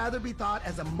would rather be thought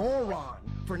as a moron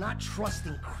for not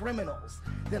trusting criminals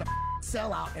than a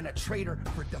sellout and a traitor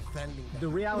for defending them. The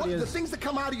reality is... The things that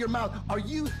come out of your mouth, are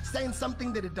you saying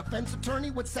something that a defense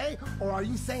attorney would say, or are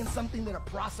you saying something that a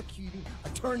prosecuting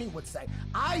attorney would say?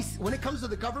 When it comes to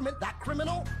the government, that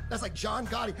criminal, that's like John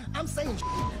Gotti, I'm saying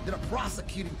that a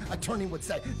prosecuting attorney would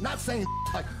say, not saying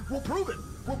like, we'll prove it,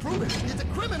 it's a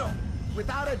criminal.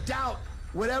 Without a doubt,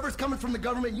 whatever's coming from the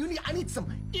government, I need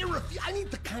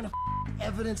the kind of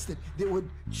evidence that would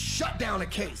shut down a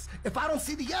case. If I don't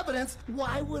see the evidence,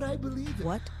 why would I believe it?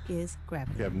 What is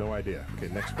gravity? You have no idea.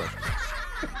 Okay, next question.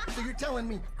 So you're telling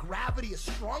me gravity is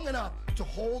strong enough to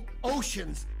hold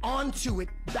oceans onto it,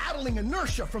 battling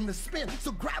inertia from the spin.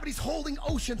 So gravity's holding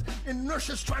oceans,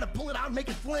 inertia's trying to pull it out and make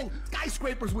it fling.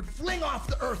 Skyscrapers would fling off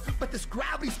the Earth, but this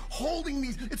gravity's holding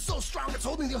these. It's so strong, it's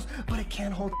holding the ocean, but it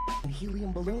can't hold a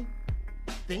helium balloon.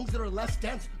 Things that are less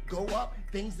dense go up,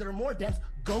 things that are more dense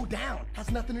go down. Has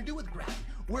nothing to do with gravity.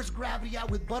 Where's gravity at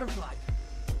with butterflies?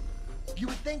 You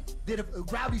would think that if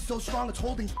gravity's so strong it's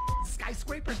holding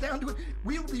skyscrapers down to it,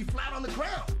 we would be flat on the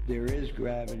ground. There is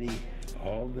gravity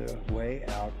all the way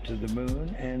out to the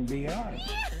moon and beyond.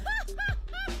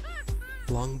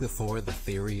 Long before the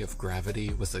theory of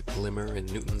gravity was a glimmer in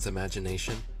Newton's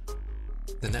imagination,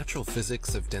 the natural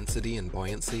physics of density and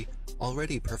buoyancy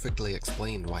already perfectly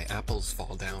explained why apples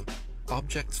fall down.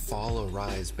 Objects fall or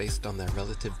rise based on their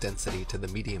relative density to the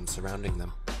medium surrounding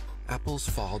them. Apples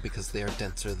fall because they are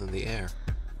denser than the air,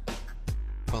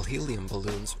 while helium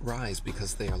balloons rise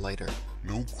because they are lighter.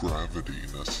 No gravity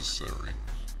necessary.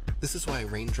 This is why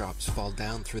raindrops fall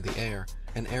down through the air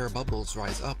and air bubbles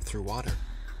rise up through water.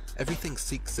 Everything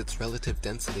seeks its relative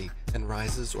density and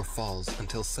rises or falls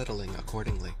until settling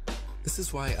accordingly. This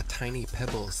is why a tiny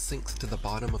pebble sinks to the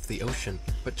bottom of the ocean,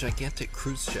 but gigantic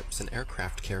cruise ships and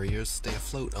aircraft carriers stay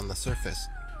afloat on the surface.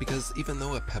 Because even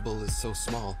though a pebble is so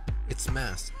small, its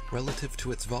mass, relative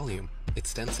to its volume,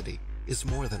 its density, is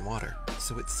more than water,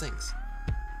 so it sinks.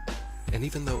 And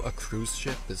even though a cruise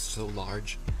ship is so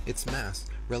large, its mass,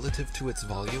 relative to its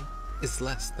volume, is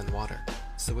less than water,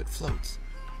 so it floats.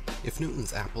 If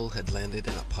Newton's apple had landed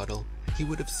in a puddle, he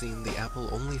would have seen the apple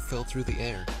only fell through the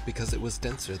air because it was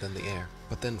denser than the air,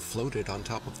 but then floated on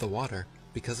top of the water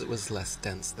because it was less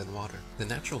dense than water. The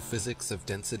natural physics of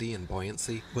density and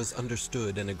buoyancy was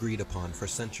understood and agreed upon for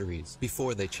centuries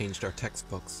before they changed our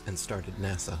textbooks and started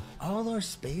NASA. All our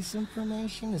space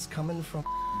information is coming from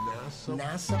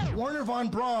NASA. Wernher von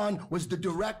Braun was the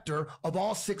director of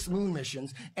all 6 moon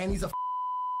missions, and he's a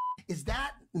Is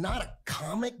that not a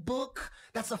comic book?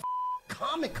 That's a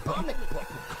comic book.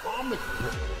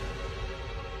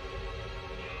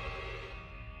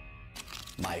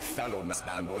 My fellow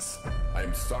Nastanos, I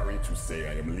am sorry to say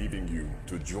I am leaving you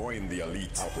to join the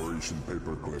elite. Operation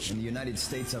Paperclip. In the United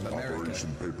States of America.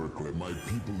 Operation Paperclip. My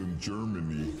people in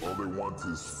Germany, all they want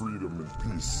is freedom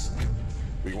and peace.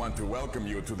 We want to welcome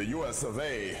you to the US of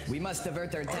A. We must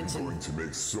divert their attention. I'm going to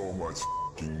make so much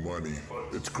money.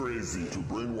 It's crazy. To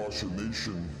brainwash a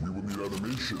nation, we will need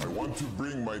animation. I want to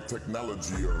bring my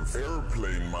technology of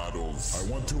airplane models.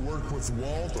 I want to work with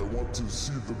Walt. I want to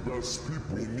see the best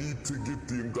people. We need to get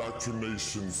the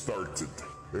indoctrination started.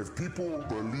 If people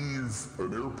believe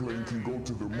an airplane can go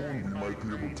to the moon, we might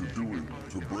be able to do it.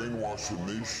 To brainwash a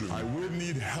nation, I will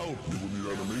need help. We will need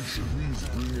animation. Please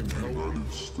bring in help.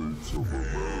 United States of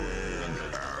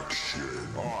America. Action.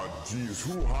 Oh, jeez,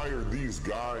 who hired these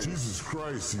guys? Jesus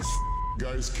Christ, these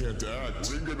guys can't act.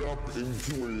 Bring it up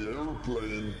into an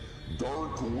airplane.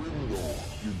 Dark window.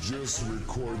 You just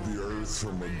record the Earth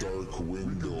from a dark window. We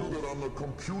can do that on the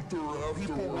computer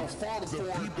afterwards.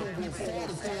 People will fall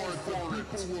for it.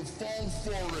 people have fallen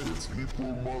for it. The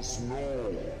people must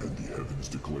know. And the heavens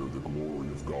declare the glory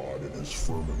of God in his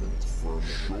firmament.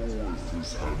 Showeth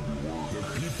his handiwork. The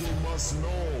people must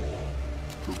know.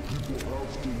 The people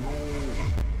have to know.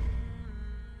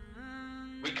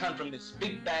 We come from this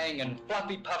big bang and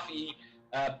fluffy puffy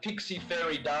pixie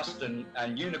fairy dust and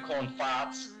unicorn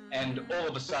farts, and all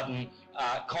of a sudden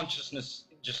consciousness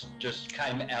just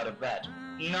came out of that.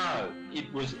 No,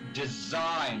 it was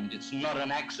designed. It's not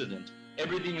an accident.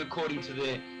 Everything according to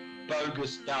their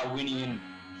bogus Darwinian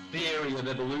theory of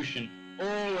evolution,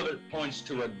 all of it points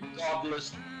to a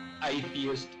godless,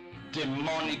 atheist,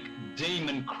 demonic,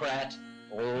 demon-crat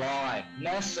lie.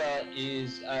 NASA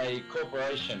is a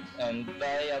corporation, and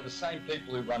they are the same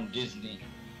people who run Disney.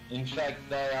 In fact,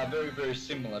 they are very, very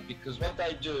similar, because what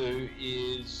they do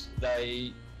is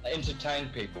they entertain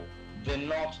people. They're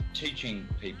not teaching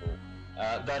people.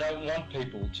 They don't want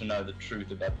people to know the truth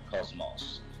about the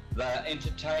cosmos. They're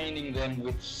entertaining them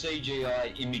with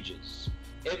CGI images.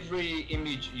 Every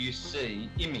image you see,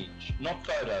 image, not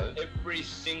photo, every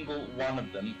single one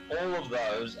of them, all of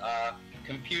those are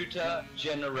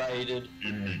computer-generated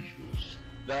images.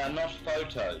 They are not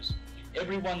photos.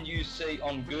 Everyone you see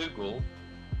on Google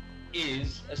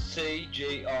is a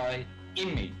CGI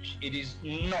image. It is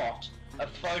not a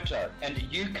photo. And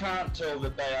you can't tell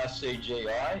that they are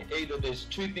CGI. Either there's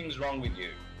two things wrong with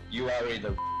you. You are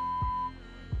either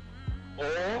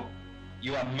or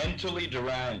you are mentally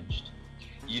deranged.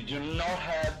 You do not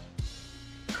have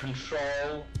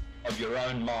control of your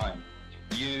own mind.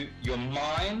 Your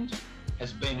mind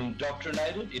has been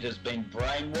indoctrinated, it has been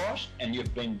brainwashed, and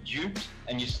you've been duped,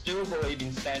 and you still believe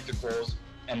in Santa Claus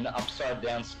and the upside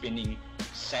down spinning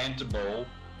Santa ball,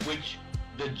 which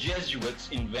the Jesuits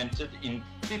invented in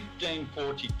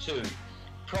 1542.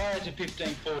 Prior to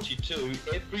 1542,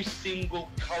 every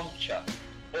single culture,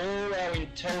 all our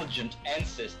intelligent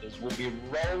ancestors will be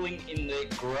rolling in their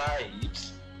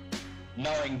graves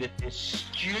knowing that their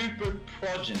stupid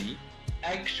progeny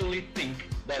actually think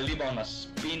they live on a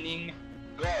spinning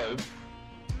globe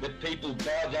that people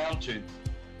bow down to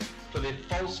for their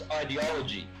false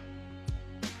ideology.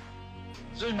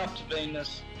 Zoom up to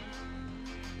Venus,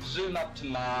 zoom up to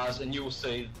Mars, and you'll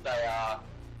see they are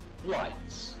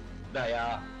lights. They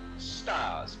are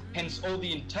stars. Hence all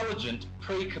the intelligent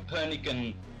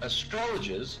pre-Copernican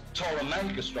astrologers,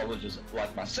 Ptolemaic astrologers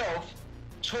like myself,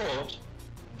 taught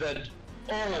that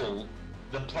all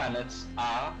the planets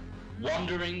are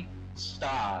wandering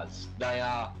stars. They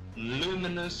are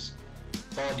luminous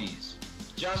bodies.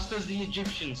 Just as the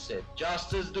Egyptians said,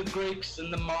 just as the Greeks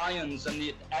and the Mayans and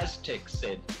the Aztecs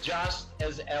said, just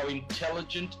as our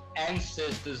intelligent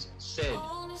ancestors said.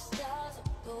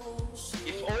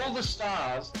 If all the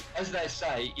stars, as they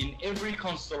say, in every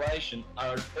constellation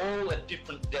are all at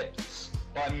different depths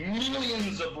by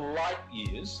millions of light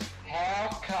years, how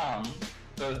come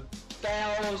for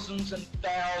thousands and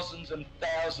thousands and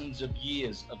thousands of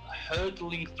years of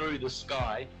hurtling through the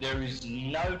sky, there is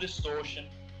no distortion,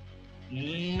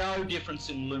 no difference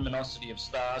in luminosity of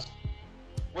stars?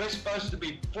 We're supposed to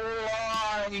be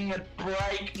flying at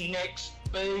breakneck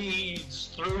speeds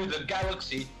through the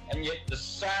galaxy, and yet the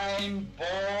same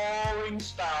boring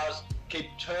stars keep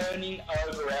turning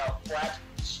over our flat,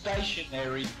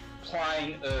 stationary,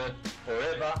 plain Earth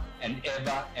forever and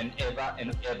ever and ever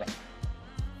and ever.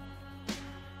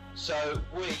 So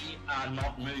we are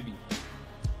not moving.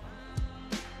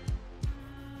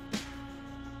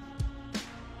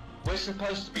 We're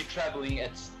supposed to be traveling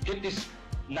at, get this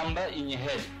number in your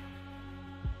head,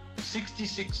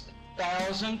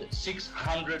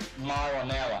 66,600 mile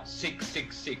an hour,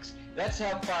 666. That's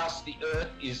how fast the Earth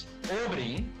is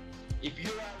orbiting. If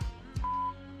you are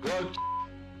broke,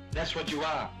 that's what you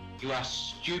are. You are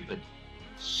stupid.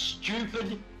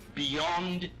 Stupid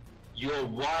beyond your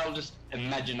wildest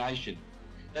imagination.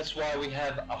 That's why we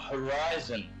have a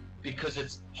horizon, because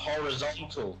it's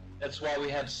horizontal. That's why we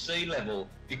have sea level,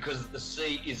 because the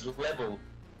sea is level.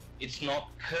 It's not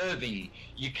curving.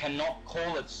 You cannot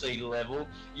call it sea level.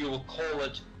 You will call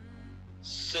it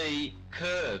sea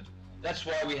curve. That's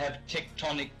why we have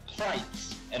tectonic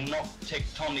plates and not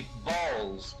tectonic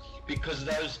bowls, because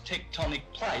those tectonic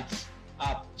plates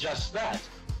are just that,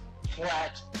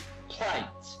 flat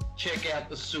plates. Check out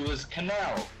the Suez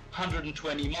Canal,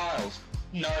 120 miles,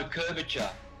 no curvature.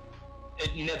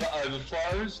 It never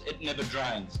overflows, it never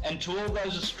drains. And to all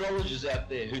those astrologers out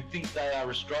there who think they are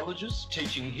astrologers,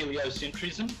 teaching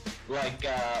heliocentrism, like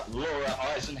Laura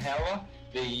Eisenhower,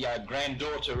 the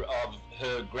granddaughter of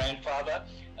her grandfather,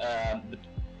 the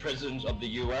president of the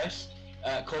US,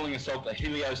 calling herself a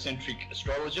heliocentric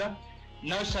astrologer,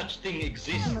 no such thing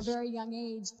exists. From a very young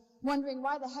age, wondering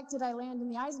why the heck did I land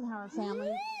in the Eisenhower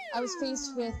family. I was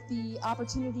faced with the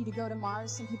opportunity to go to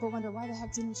Mars. Some people wonder, why the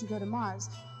heck didn't you go to Mars?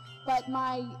 But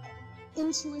my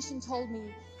intuition told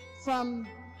me, from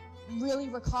really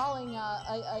recalling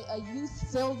a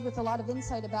youth filled with a lot of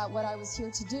insight about what I was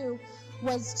here to do,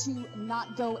 was to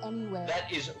not go anywhere.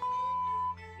 That is,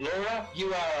 Laura,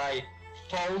 you are a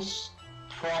false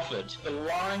prophet. The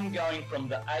line going from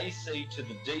the AC to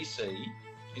the DC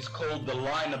is called the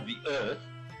line of the Earth,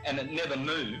 and it never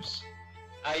moves.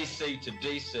 AC to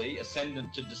DC,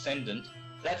 ascendant to descendant,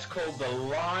 that's called the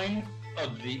line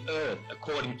of the Earth,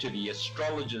 according to the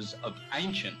astrologers of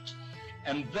ancient.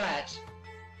 And that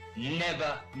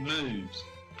never moves,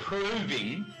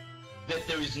 proving that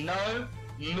there is no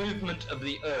movement of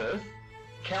the Earth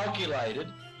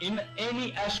calculated in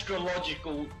any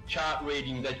astrological chart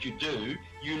reading that you do.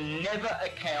 You never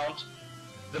account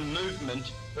the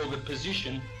movement or the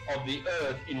position of the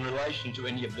Earth in relation to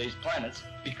any of these planets,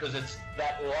 because it's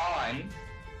that line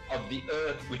of the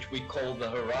Earth which we call the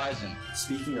horizon.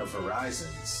 Speaking of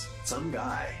horizons, some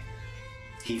guy,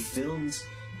 he filmed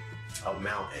a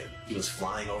mountain. He was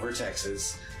flying over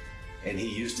Texas, and he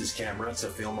used his camera to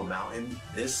film a mountain.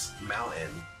 This mountain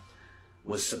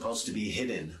was supposed to be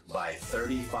hidden by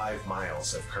 35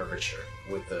 miles of curvature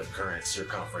with the current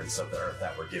circumference of the Earth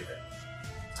that we're given.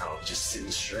 Oh, just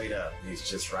sitting straight up. He's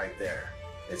just right there.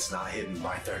 It's not hidden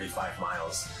by 35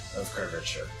 miles of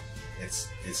curvature. It's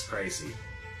crazy.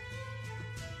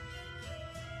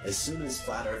 As soon as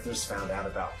flat earthers found out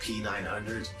about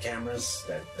P900 cameras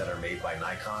that are made by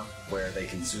Nikon, where they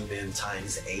can zoom in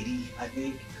times 80, I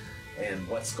think, and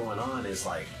what's going on is,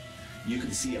 like, you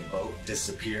can see a boat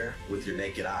disappear with your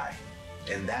naked eye,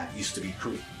 and that used to be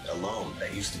proof alone.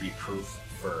 That used to be proof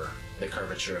for the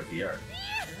curvature of the Earth.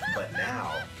 But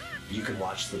now, you can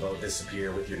watch the boat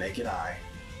disappear with your naked eye,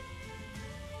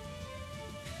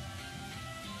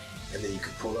 and then you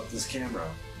can pull up this camera,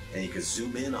 and you can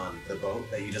zoom in on the boat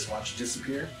that you just watched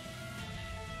disappear,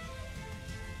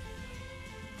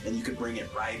 and you could bring it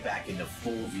right back into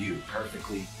full view,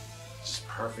 just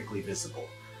perfectly visible.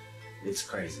 It's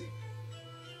crazy.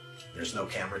 There's no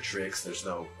camera tricks, there's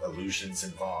no illusions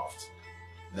involved.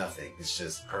 Nothing. It's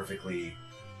just perfectly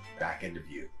back into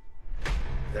view.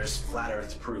 There's flat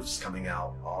earth proofs coming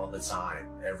out all the time,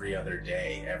 every other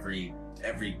day,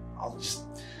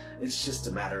 it's just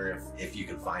a matter of if you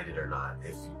can find it or not,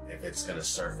 if it's gonna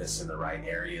surface in the right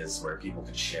areas where people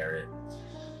can share it.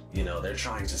 You know, they're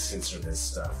trying to censor this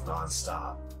stuff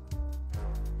nonstop.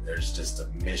 There's just a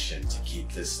mission to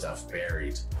keep this stuff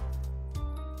buried.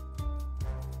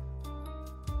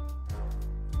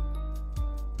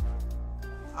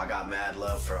 I got mad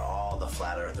love for all the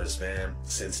flat earthers, man.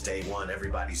 Since day one,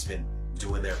 everybody's been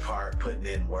doing their part, putting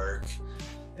in work,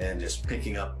 and just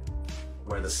picking up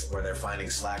where they're finding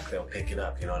slack, they'll pick it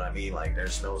up, you know what I mean? Like,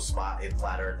 there's no spot in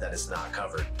flat earth that is not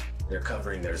covered. They're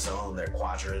covering their zone, their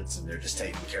quadrants, and they're just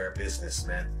taking care of business,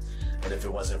 man. And if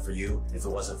it wasn't for you, if it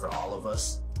wasn't for all of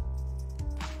us,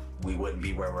 we wouldn't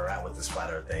be where we're at with this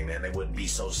flat earth thing, man. They wouldn't be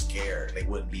so scared. They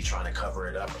wouldn't be trying to cover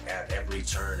it up at every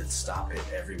turn and stop it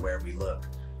everywhere we look.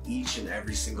 Each and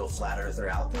every single flat earther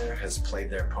out there has played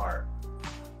their part.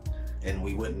 And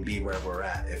we wouldn't be where we're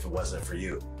at if it wasn't for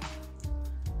you.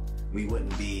 We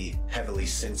wouldn't be heavily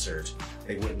censored.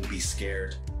 They wouldn't be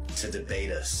scared to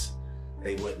debate us.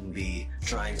 They wouldn't be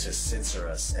trying to censor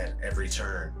us at every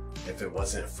turn if it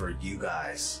wasn't for you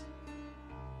guys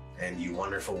and you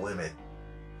wonderful women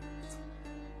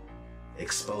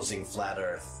exposing flat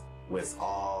earth with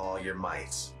all your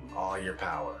might, all your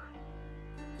power.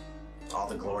 All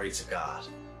the glory to God.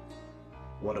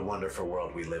 What a wonderful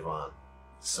world we live on.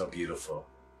 So beautiful.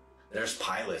 There's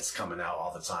pilots coming out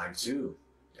all the time too,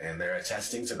 and they're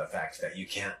attesting to the fact that you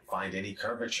can't find any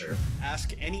curvature.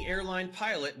 Ask any airline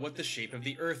pilot what the shape of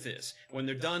the Earth is. When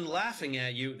they're done laughing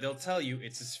at you, they'll tell you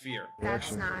it's a sphere.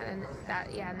 That's not,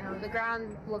 no, the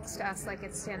ground looks to us like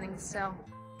it's standing still.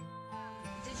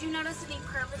 Did you notice any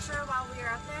curvature while we were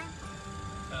up there?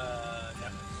 No.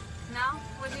 No?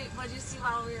 What'd you see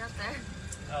while we were up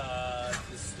there?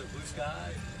 Just the blue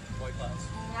sky, white clouds.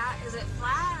 Yeah, is it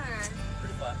flat or?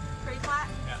 Pretty flat. Pretty flat?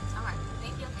 Yeah. Okay,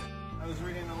 thank you. I was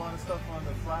reading a lot of stuff on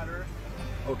the flat earth.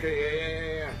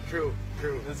 Okay, yeah. True.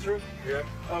 It's true? Yep.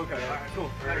 Okay, Yeah. all right,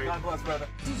 cool. All right. God bless, brother.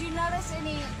 Did you notice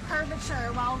any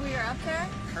curvature while we were up there?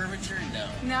 Curvature? No.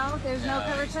 No? There's no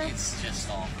curvature? It's just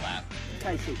all flat.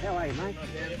 Casey, how are you, mate?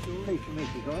 Pleased to meet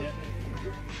you guys.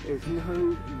 There's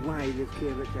no way there's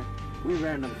curvature. We're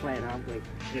random flat, aren't we?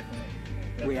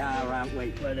 Definitely. We are, aren't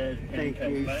we? Thank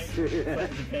you.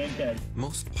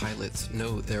 Most pilots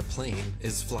know their plane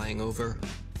is flying over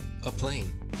a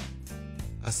plane.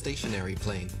 A stationary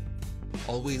plane,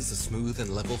 always a smooth and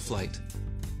level flight.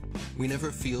 We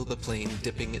never feel the plane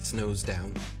dipping its nose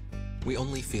down. We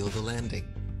only feel the landing.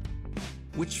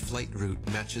 Which flight route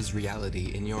matches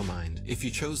reality in your mind? If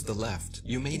you chose the left,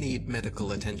 you may need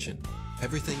medical attention.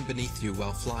 Everything beneath you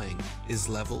while flying is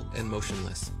level and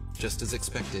motionless, just as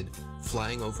expected,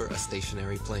 flying over a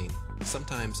stationary plane.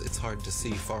 Sometimes it's hard to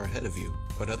see far ahead of you,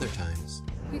 but other times...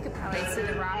 You could probably see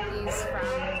the Rockies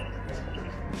from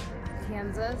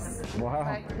Kansas.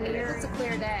 Wow. But if it's a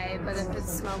clear day, but if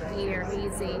it's smoky or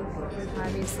hazy,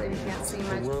 obviously we can't see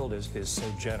much. The world is so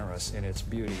generous in its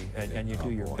beauty, and you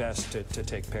do your best to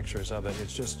take pictures of it.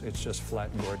 It's just flat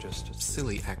and gorgeous.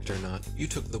 Silly actor not. You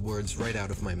took the words right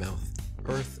out of my mouth.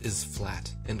 Earth is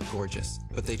flat and gorgeous,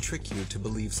 but they trick you to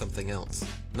believe something else.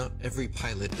 Not every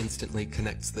pilot instantly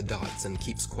connects the dots and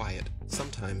keeps quiet.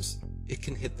 Sometimes it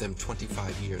can hit them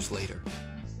 25 years later.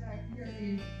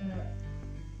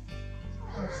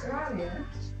 Australië.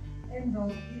 En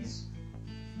dan is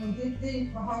van dit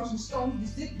ding, we houden zijn stand,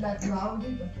 dus dit blijft blauw en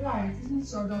dit blijft klein. Het is niet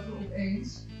zo dat we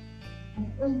opeens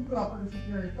omklappen de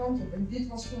verkeerde kant op. En dit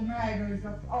was voor mij dat ik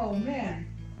dacht, oh man.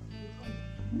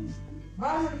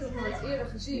 Waarom heb ik dat nooit eerder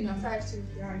gezien na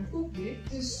 25 jaar in het cockpit?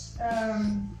 Dus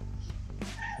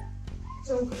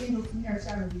zo geïndoctrineerd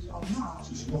zijn we dus allemaal. Het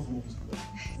is nog een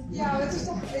ja, het is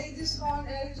toch, het is gewoon,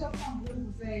 het is ook gewoon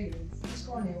heel vervelend. Het is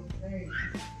gewoon heel vervelend.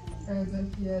 Dat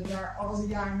je daar al die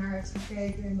jaren naar hebt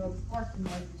gekeken en dat het kwartje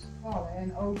nooit is gevallen.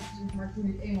 En ook zeg maar, toen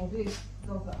ik eenmaal wist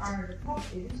dat de aarde plat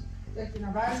is, dat je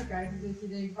naar buiten kijkt en dat je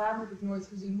denkt, waar heb ik nooit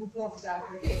gezien hoe plat het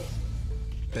eigenlijk is.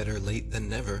 Better late than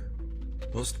never.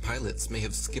 Most pilots may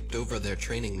have skipped over their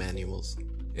training manuals.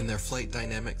 In their Flight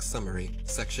Dynamics Summary,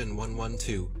 Section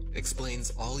 112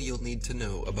 explains all you'll need to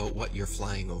know about what you're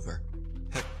flying over.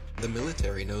 Heck, the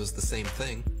military knows the same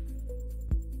thing.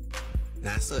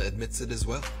 NASA admits it as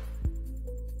well,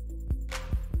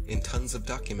 in tons of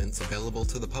documents available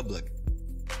to the public.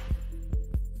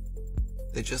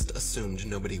 They just assumed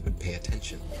nobody would pay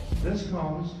attention. This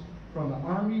comes from the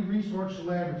Army Research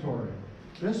Laboratory.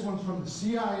 This one's from the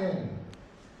CIA.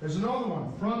 There's another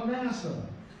one from NASA.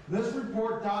 This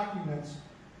report documents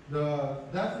the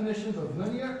definitions of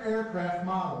linear aircraft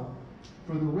model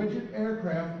for the rigid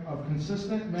aircraft of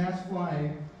consistent mass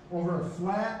flying over a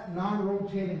flat,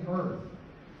 non-rotating Earth.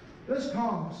 This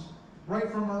comes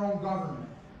right from our own government.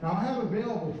 Now I have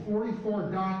available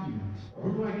 44 documents.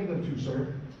 Who do I give them to,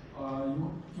 sir?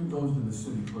 You give those to the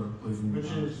city clerk, please.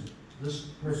 Which is this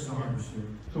person here.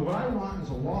 So what I want is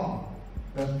a law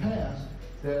that's passed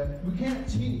that we can't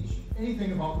teach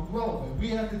anything about the globe, but we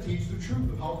have to teach the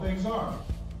truth of how things are.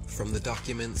 From the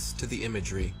documents to the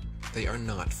imagery, they are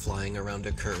not flying around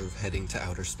a curve heading to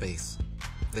outer space.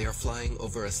 They are flying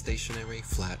over a stationary,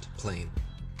 flat plane.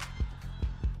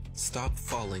 Stop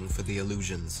falling for the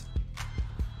illusions.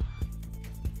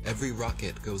 Every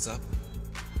rocket goes up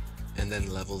and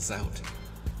then levels out.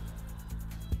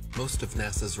 Most of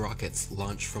NASA's rockets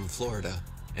launch from Florida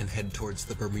and head towards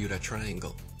the Bermuda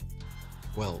Triangle.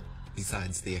 Well,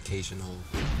 besides the occasional...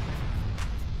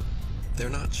 They're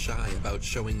not shy about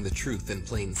showing the truth in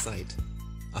plain sight.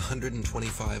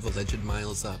 125 alleged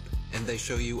miles up, and they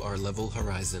show you our level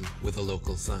horizon with a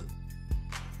local sun.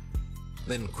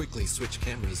 Then quickly switch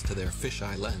cameras to their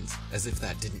fisheye lens, as if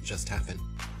that didn't just happen.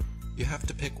 You have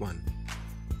to pick one.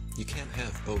 You can't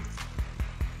have both.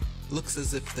 Looks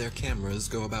as if their cameras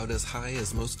go about as high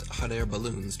as most hot air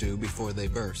balloons do before they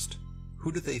burst.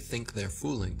 Who do they think they're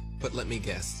fooling? But let me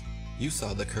guess. You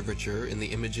saw the curvature in the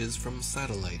images from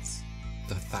satellites.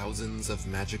 The thousands of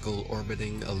magical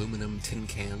orbiting aluminum tin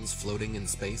cans floating in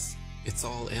space. It's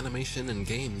all animation and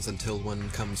games until one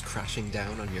comes crashing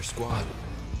down on your squad.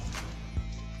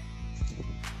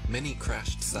 Many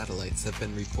crashed satellites have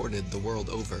been reported the world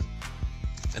over,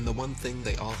 and the one thing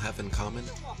they all have in common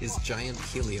is giant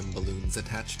helium balloons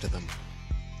attached to them.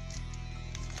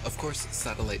 Of course,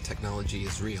 satellite technology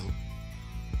is real.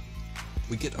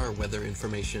 We get our weather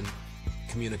information,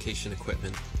 communication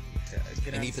equipment,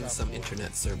 and even some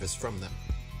internet service from them.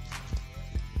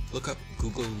 Look up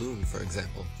Google Loon, for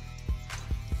example.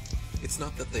 It's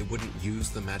not that they wouldn't use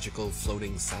the magical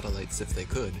floating satellites if they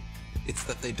could, it's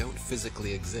that they don't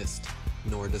physically exist,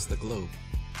 nor does the globe.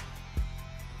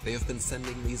 They have been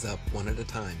sending these up one at a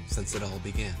time since it all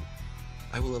began.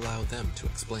 I will allow them to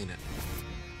explain it.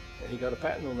 He got a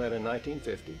patent on that in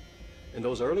 1950, and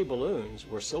those early balloons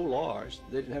were so large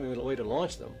they didn't have any way to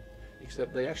launch them,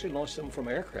 except they actually launched them from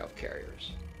aircraft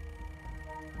carriers.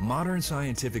 Modern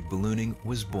scientific ballooning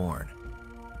was born.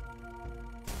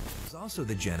 It was also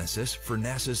the genesis for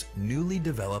NASA's newly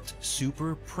developed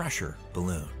super pressure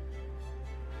balloon.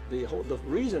 The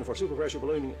reason for superpressure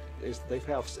ballooning is they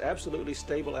have absolutely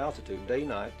stable altitude, day,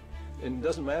 night, and it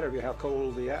doesn't matter how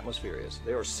cold the atmosphere is.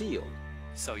 They are sealed.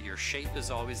 So your shape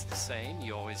is always the same,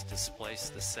 you always displace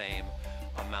the same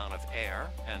amount of air,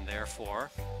 and therefore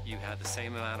you have the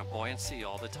same amount of buoyancy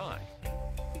all the time.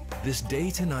 This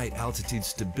day-to-night altitude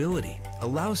stability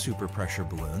allows superpressure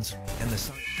balloons and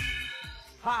the...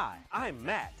 Hi, I'm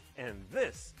Matt, and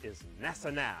this is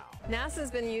NASA Now.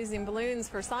 NASA's been using balloons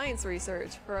for science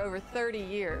research for over 30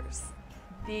 years.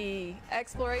 The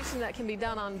exploration that can be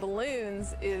done on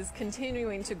balloons is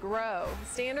continuing to grow.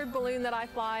 The standard balloon that I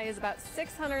fly is about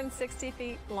 660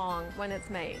 feet long when it's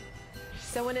made.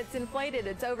 So when it's inflated,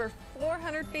 it's over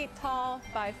 400 feet tall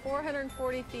by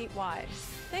 440 feet wide.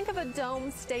 Think of a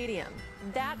dome stadium.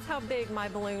 That's how big my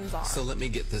balloons are. So let me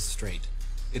get this straight.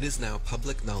 It is now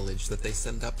public knowledge that they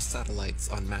send up satellites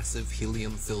on massive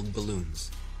helium-filled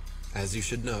balloons. As you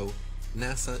should know,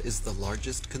 NASA is the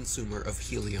largest consumer of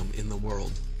helium in the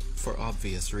world, for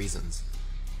obvious reasons.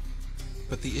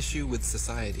 But the issue with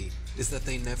society is that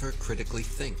they never critically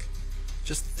think.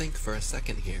 Just think for a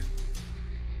second here.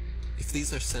 If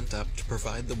these are sent up to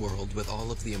provide the world with all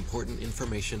of the important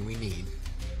information we need,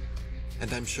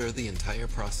 and I'm sure the entire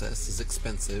process is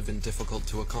expensive and difficult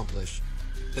to accomplish,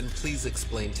 then please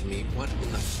explain to me, what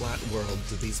in the flat world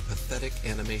do these pathetic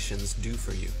animations do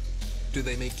for you? Do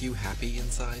they make you happy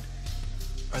inside?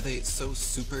 Are they so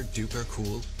super duper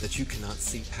cool that you cannot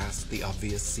see past the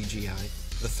obvious CGI?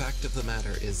 The fact of the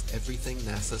matter is everything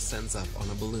NASA sends up on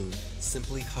a balloon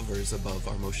simply hovers above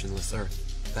our motionless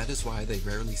Earth. That is why they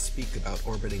rarely speak about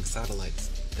orbiting satellites,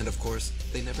 and of course,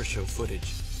 they never show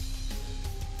footage.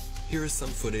 Here is some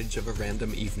footage of a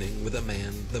random evening with a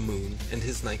man, the moon, and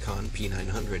his Nikon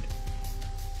P900.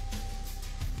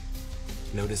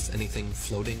 Notice anything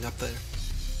floating up there?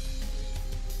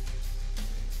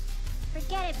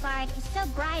 Forget it, Bart. It's so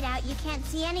bright out you can't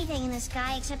see anything in the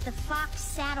sky except the Fox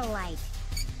satellite.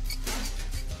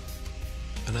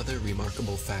 Another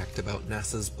remarkable fact about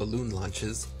NASA's balloon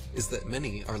launches is that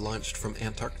many are launched from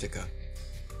Antarctica.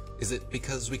 Is it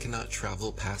because we cannot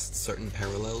travel past certain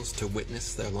parallels to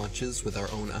witness their launches with our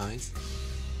own eyes?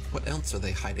 What else are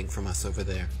they hiding from us over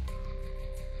there?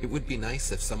 It would be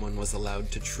nice if someone was allowed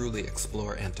to truly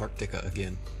explore Antarctica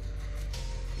again.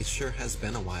 It sure has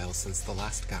been a while since the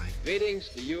last guy. Greetings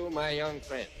to you, my young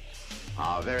friend.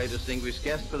 Our very distinguished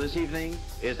guest for this evening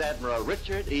is Admiral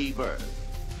Richard E. Byrd.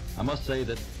 I must say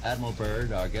that Admiral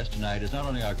Byrd, our guest tonight, is not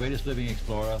only our greatest living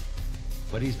explorer,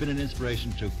 but he's been an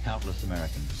inspiration to countless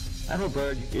Americans. Admiral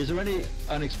Byrd, is there any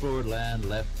unexplored land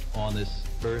left on this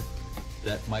earth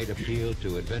that might appeal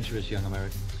to adventurous young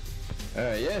Americans?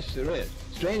 Yes, there is.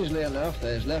 Strangely enough,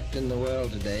 there's left in the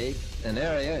world today an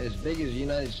area as big as the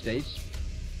United States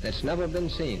that's never been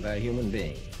seen by a human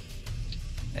being.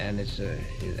 And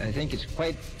I think it's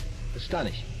quite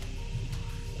astonishing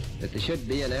that there should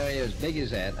be an area as big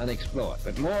as that unexplored.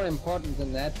 But more important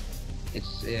than that, it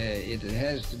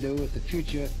has to do with the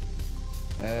future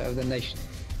of the nation,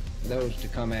 those to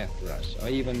come after us, or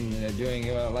even during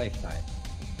your lifetime.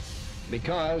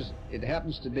 Because it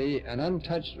happens to be an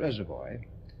untouched reservoir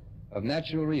of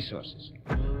natural resources.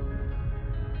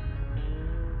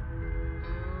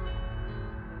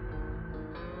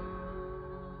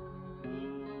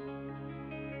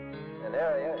 An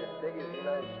area as big as the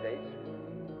United States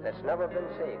that's never been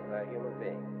seen by a human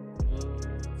being.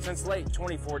 Since late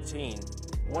 2014,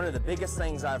 one of the biggest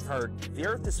things I've heard, the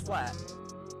Earth is flat.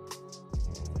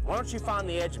 Why don't you find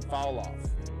the edge and fall off?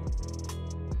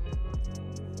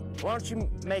 Why don't you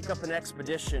make up an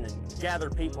expedition and gather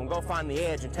people and go find the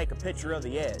edge and take a picture of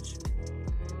the edge?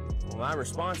 Well, my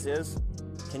response is,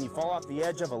 can you fall off the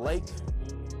edge of a lake,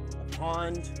 a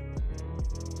pond,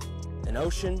 an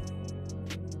ocean?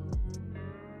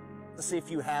 Let's see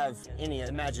if you have any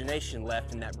imagination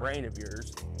left in that brain of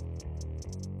yours.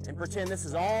 And pretend this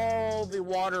is all the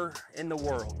water in the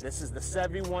world. This is the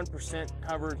 71%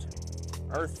 covered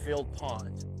earth-filled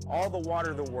pond. All the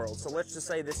water of the world. So let's just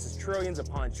say this is trillions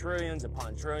upon trillions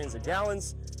upon trillions of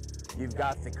gallons. You've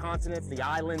got the continent, the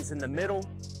islands in the middle,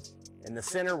 in the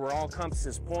center where all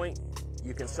compasses point.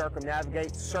 You can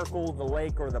circumnavigate, circle the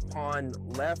lake or the pond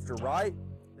left or right.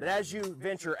 But as you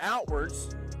venture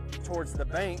outwards towards the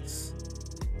banks,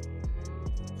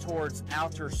 towards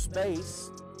outer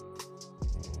space,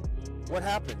 what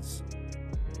happens?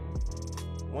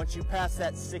 Once you pass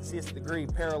that 60th degree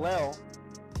parallel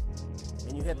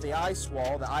and you hit the ice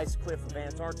wall, the ice cliff of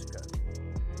Antarctica,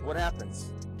 what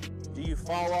happens? Do you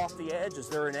fall off the edge? Is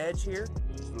there an edge here?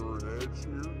 Is there an edge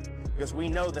here? Because we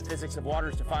know the physics of water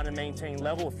is to find and maintain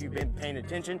level if you've been paying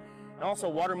attention. And also,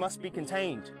 water must be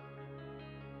contained.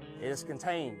 It is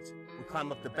contained we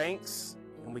climb up the banks,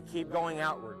 and we keep going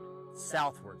outward,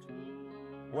 southward.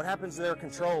 What happens to their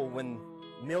control when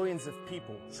millions of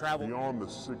people travel beyond the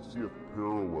 60th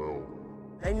parallel?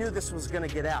 They knew this was going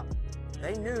to get out.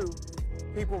 They knew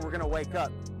people were going to wake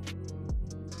up.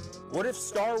 What if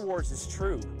Star Wars is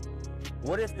true?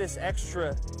 What if this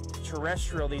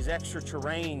extraterrestrial, these extra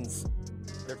terrains,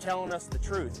 they're telling us the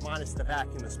truth, minus the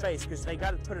vacuum of space, because they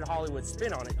got to put a Hollywood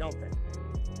spin on it, don't they?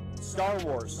 Star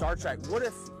Wars, Star Trek. What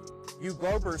if you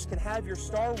Globers can have your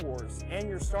Star Wars and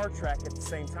your Star Trek at the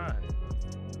same time?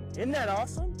 Isn't that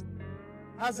awesome?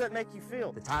 How does that make you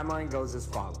feel? The timeline goes as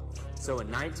follows. So in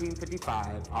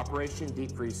 1955, Operation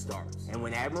Deep Freeze starts. And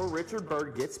when Admiral Richard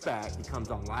Byrd gets back, he comes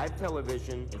on live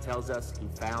television and tells us he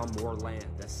found more land,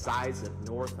 the size of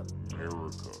North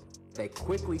America. They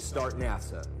quickly start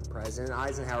NASA. President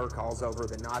Eisenhower calls over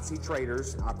the Nazi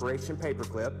traitors, Operation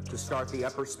Paperclip, to start the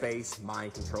upper space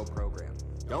mind control program.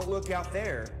 Don't look out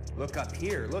there, look up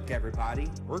here. Look, everybody,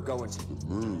 we're going to the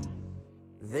moon.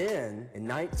 Then, in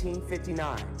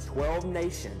 1959, 12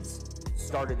 nations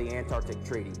started the Antarctic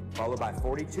Treaty, followed by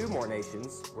 42 more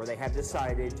nations where they have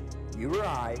decided you or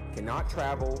I cannot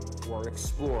travel or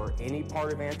explore any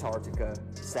part of Antarctica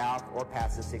south or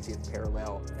past the 60th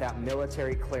parallel without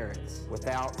military clearance,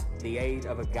 without the aid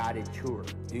of a guided tour.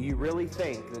 Do you really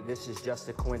think that this is just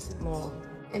a coincidence? More.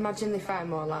 Imagine they find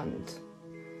more land.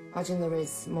 Imagine there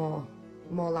is more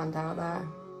land out there.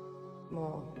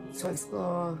 More to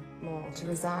explore, more to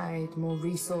reside, more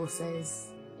resources.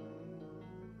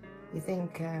 You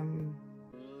think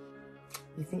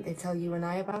they tell you and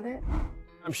I about it?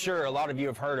 I'm sure a lot of you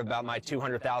have heard about my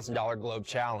 $200,000 Globe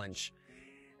Challenge.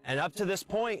 And up to this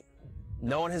point,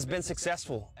 no one has been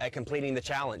successful at completing the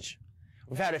challenge.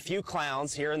 We've had a few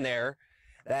clowns here and there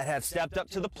that have stepped up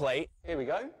to the plate. Here we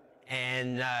go.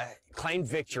 And claimed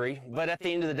victory. But at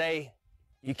the end of the day,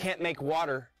 you can't make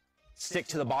water stick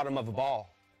to the bottom of a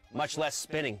ball, much less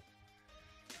spinning.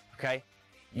 Okay?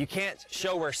 You can't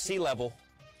show where sea level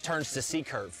turns to sea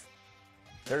curve.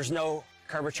 There's no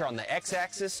curvature on the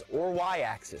x-axis or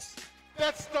y-axis.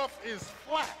 That stuff is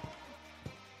flat.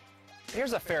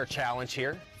 Here's a fair challenge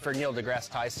here for Neil deGrasse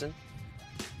Tyson.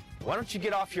 Why don't you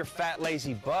get off your fat,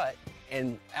 lazy butt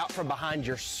and out from behind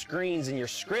your screens and your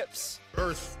scripts?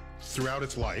 Earth, throughout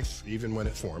its life, even when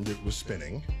it formed, it was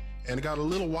spinning, and it got a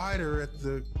little wider at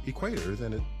the equator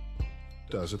than it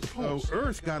does at the poles. So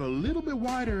Earth got a little bit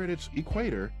wider at its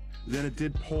equator than it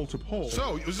did pole to pole.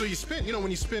 So you spin, when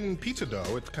you spin pizza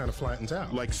dough, it kind of flattens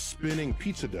out. Like spinning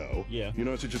pizza dough. Yeah. You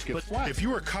notice it just gets flat. If you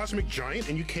were a cosmic giant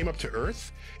and you came up to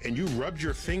Earth and you rubbed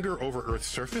your finger over Earth's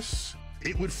surface,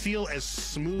 it would feel as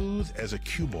smooth as a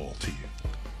cue ball to you.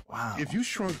 Wow. If you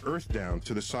shrunk Earth down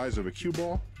to the size of a cue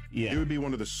ball, it would be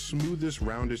one of the smoothest,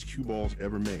 roundest cue balls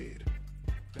ever made.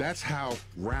 That's how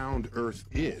round Earth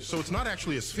is. So it's not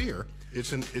actually a sphere,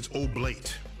 it's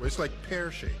oblate. It's like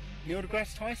pear-shaped. Neil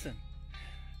deGrasse Tyson.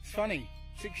 It's funny,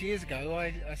 6 years ago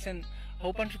I sent a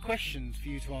whole bunch of questions for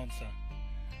you to answer.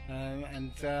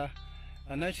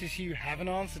 I notice you haven't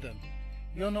answered them.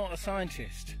 You're not a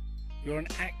scientist. You're an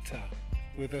actor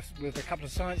with a couple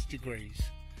of science degrees.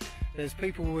 There's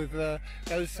people with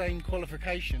those same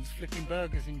qualifications flipping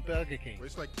burgers in Burger King.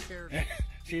 It's like pear.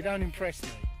 So you don't impress me.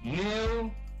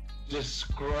 Neil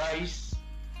Disgrace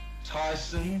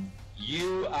Tyson,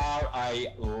 you are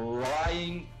a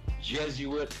lying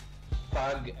Jesuit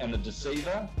thug and a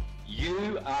deceiver.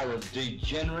 You are a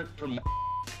degenerate from.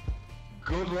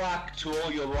 Good luck to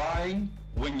all your lying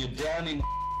when you're down in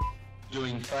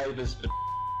doing favors for.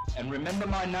 And remember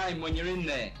my name when you're in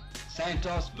there,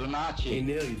 Santos Bonacci. Hey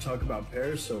Neil, you talk about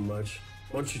pears so much.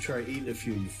 Why don't you try eating a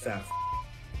few, you fat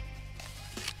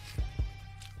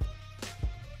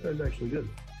That's actually good.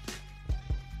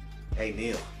 Hey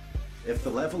Neil, if the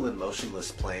level and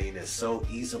motionless plane is so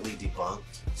easily debunked,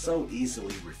 so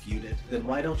easily refuted, then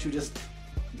why don't you just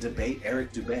debate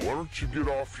Eric Dubay? Why don't you get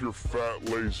off your fat,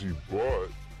 lazy butt,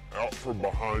 out from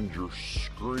behind your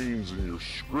screens and your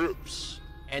scripts,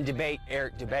 and debate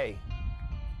Eric Dubay?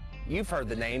 You've heard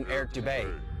the name Eric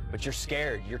Dubay, but you're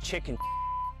scared. You're chicken.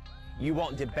 You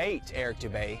won't debate Eric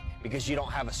Dubay because you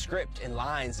don't have a script and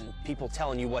lines and people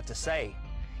telling you what to say.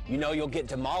 You know you'll get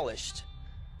demolished.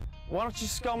 Why don't you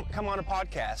just come on a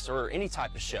podcast or any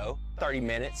type of show, 30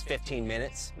 minutes, 15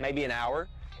 minutes, maybe an hour,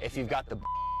 if you've got the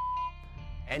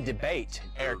and debate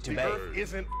Eric Dubay. The Earth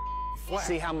isn't flat.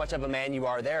 See how much of a man you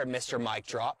are there, Mr. Mic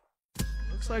Drop.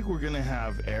 Looks like we're gonna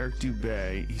have Eric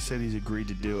Dubay, he said he's agreed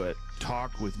to do it,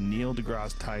 talk with Neil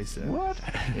deGrasse Tyson. What?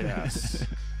 Yes.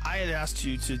 I had asked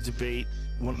you to debate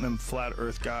one of them flat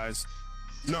earth guys.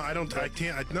 No, I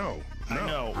can't, no. I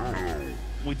know.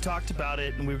 We talked about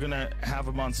it and we were gonna have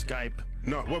him on Skype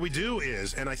No, what we do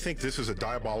is, and I think this is a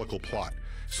diabolical plot,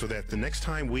 so that the next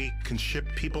time we can ship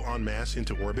people en masse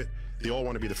into orbit, they all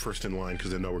want to be the first in line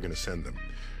because they know we're going to send them,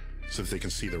 so that they can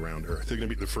see the round Earth. They're going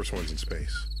to be the first ones in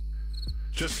space,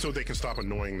 just so they can stop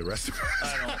annoying the rest of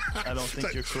us. I don't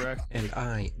think you're correct. And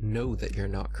I know that you're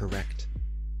not correct.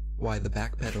 Why the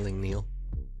backpedaling, Neil?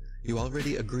 You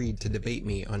already agreed to debate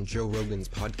me on Joe Rogan's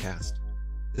podcast.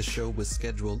 The show was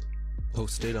scheduled,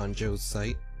 posted on Joe's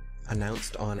site,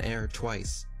 announced on air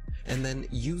twice, and then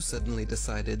you suddenly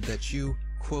decided that you,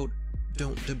 quote,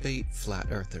 don't debate flat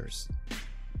earthers.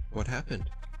 What happened?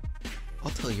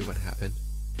 I'll tell you what happened.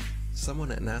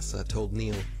 Someone at NASA told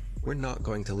Neil, we're not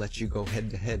going to let you go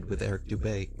head-to-head with Eric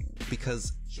Dubay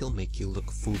because he'll make you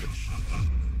look foolish.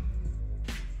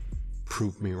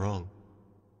 Prove me wrong.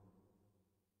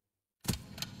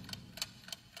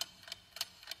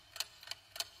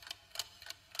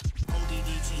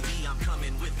 ODD-TV, I'm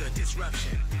coming with the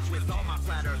disruption. With all my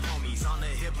flat earth homies on the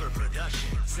Hibbler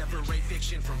production. Separate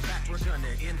fiction from fact, we're gonna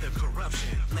end the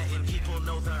corruption. Letting people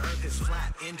know the earth is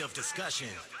flat, end of discussion.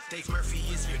 Dave Murphy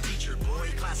is your teacher, boy,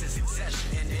 class is in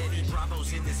session. And Eddie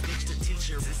Bravo's in this mix to teach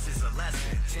you, this is a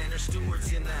lesson. Tanner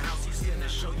Stewart's in the house, he's gonna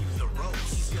show you the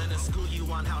ropes. He's gonna school you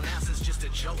on how NASA's just a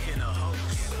joke and a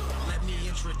hoax. Let me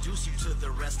introduce you to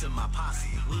the rest of my posse.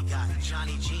 We got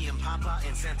Johnny G and Papa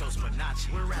and Santos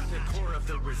Bonacci. We're at the core of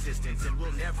the resistance and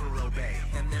we'll never obey.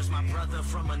 And there's my brother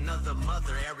from another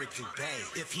mother, Eric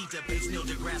Dubay. If he debates Neil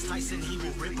deGrasse Tyson, he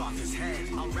will rip off his head.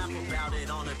 I'll rap about it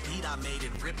on a beat I made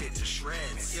and rip it to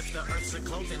shreds. If the earth's a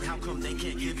globe, then how come they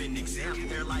can't give an example?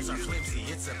 Their lies are flimsy,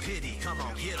 it's a pity. Come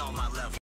on, get on my level.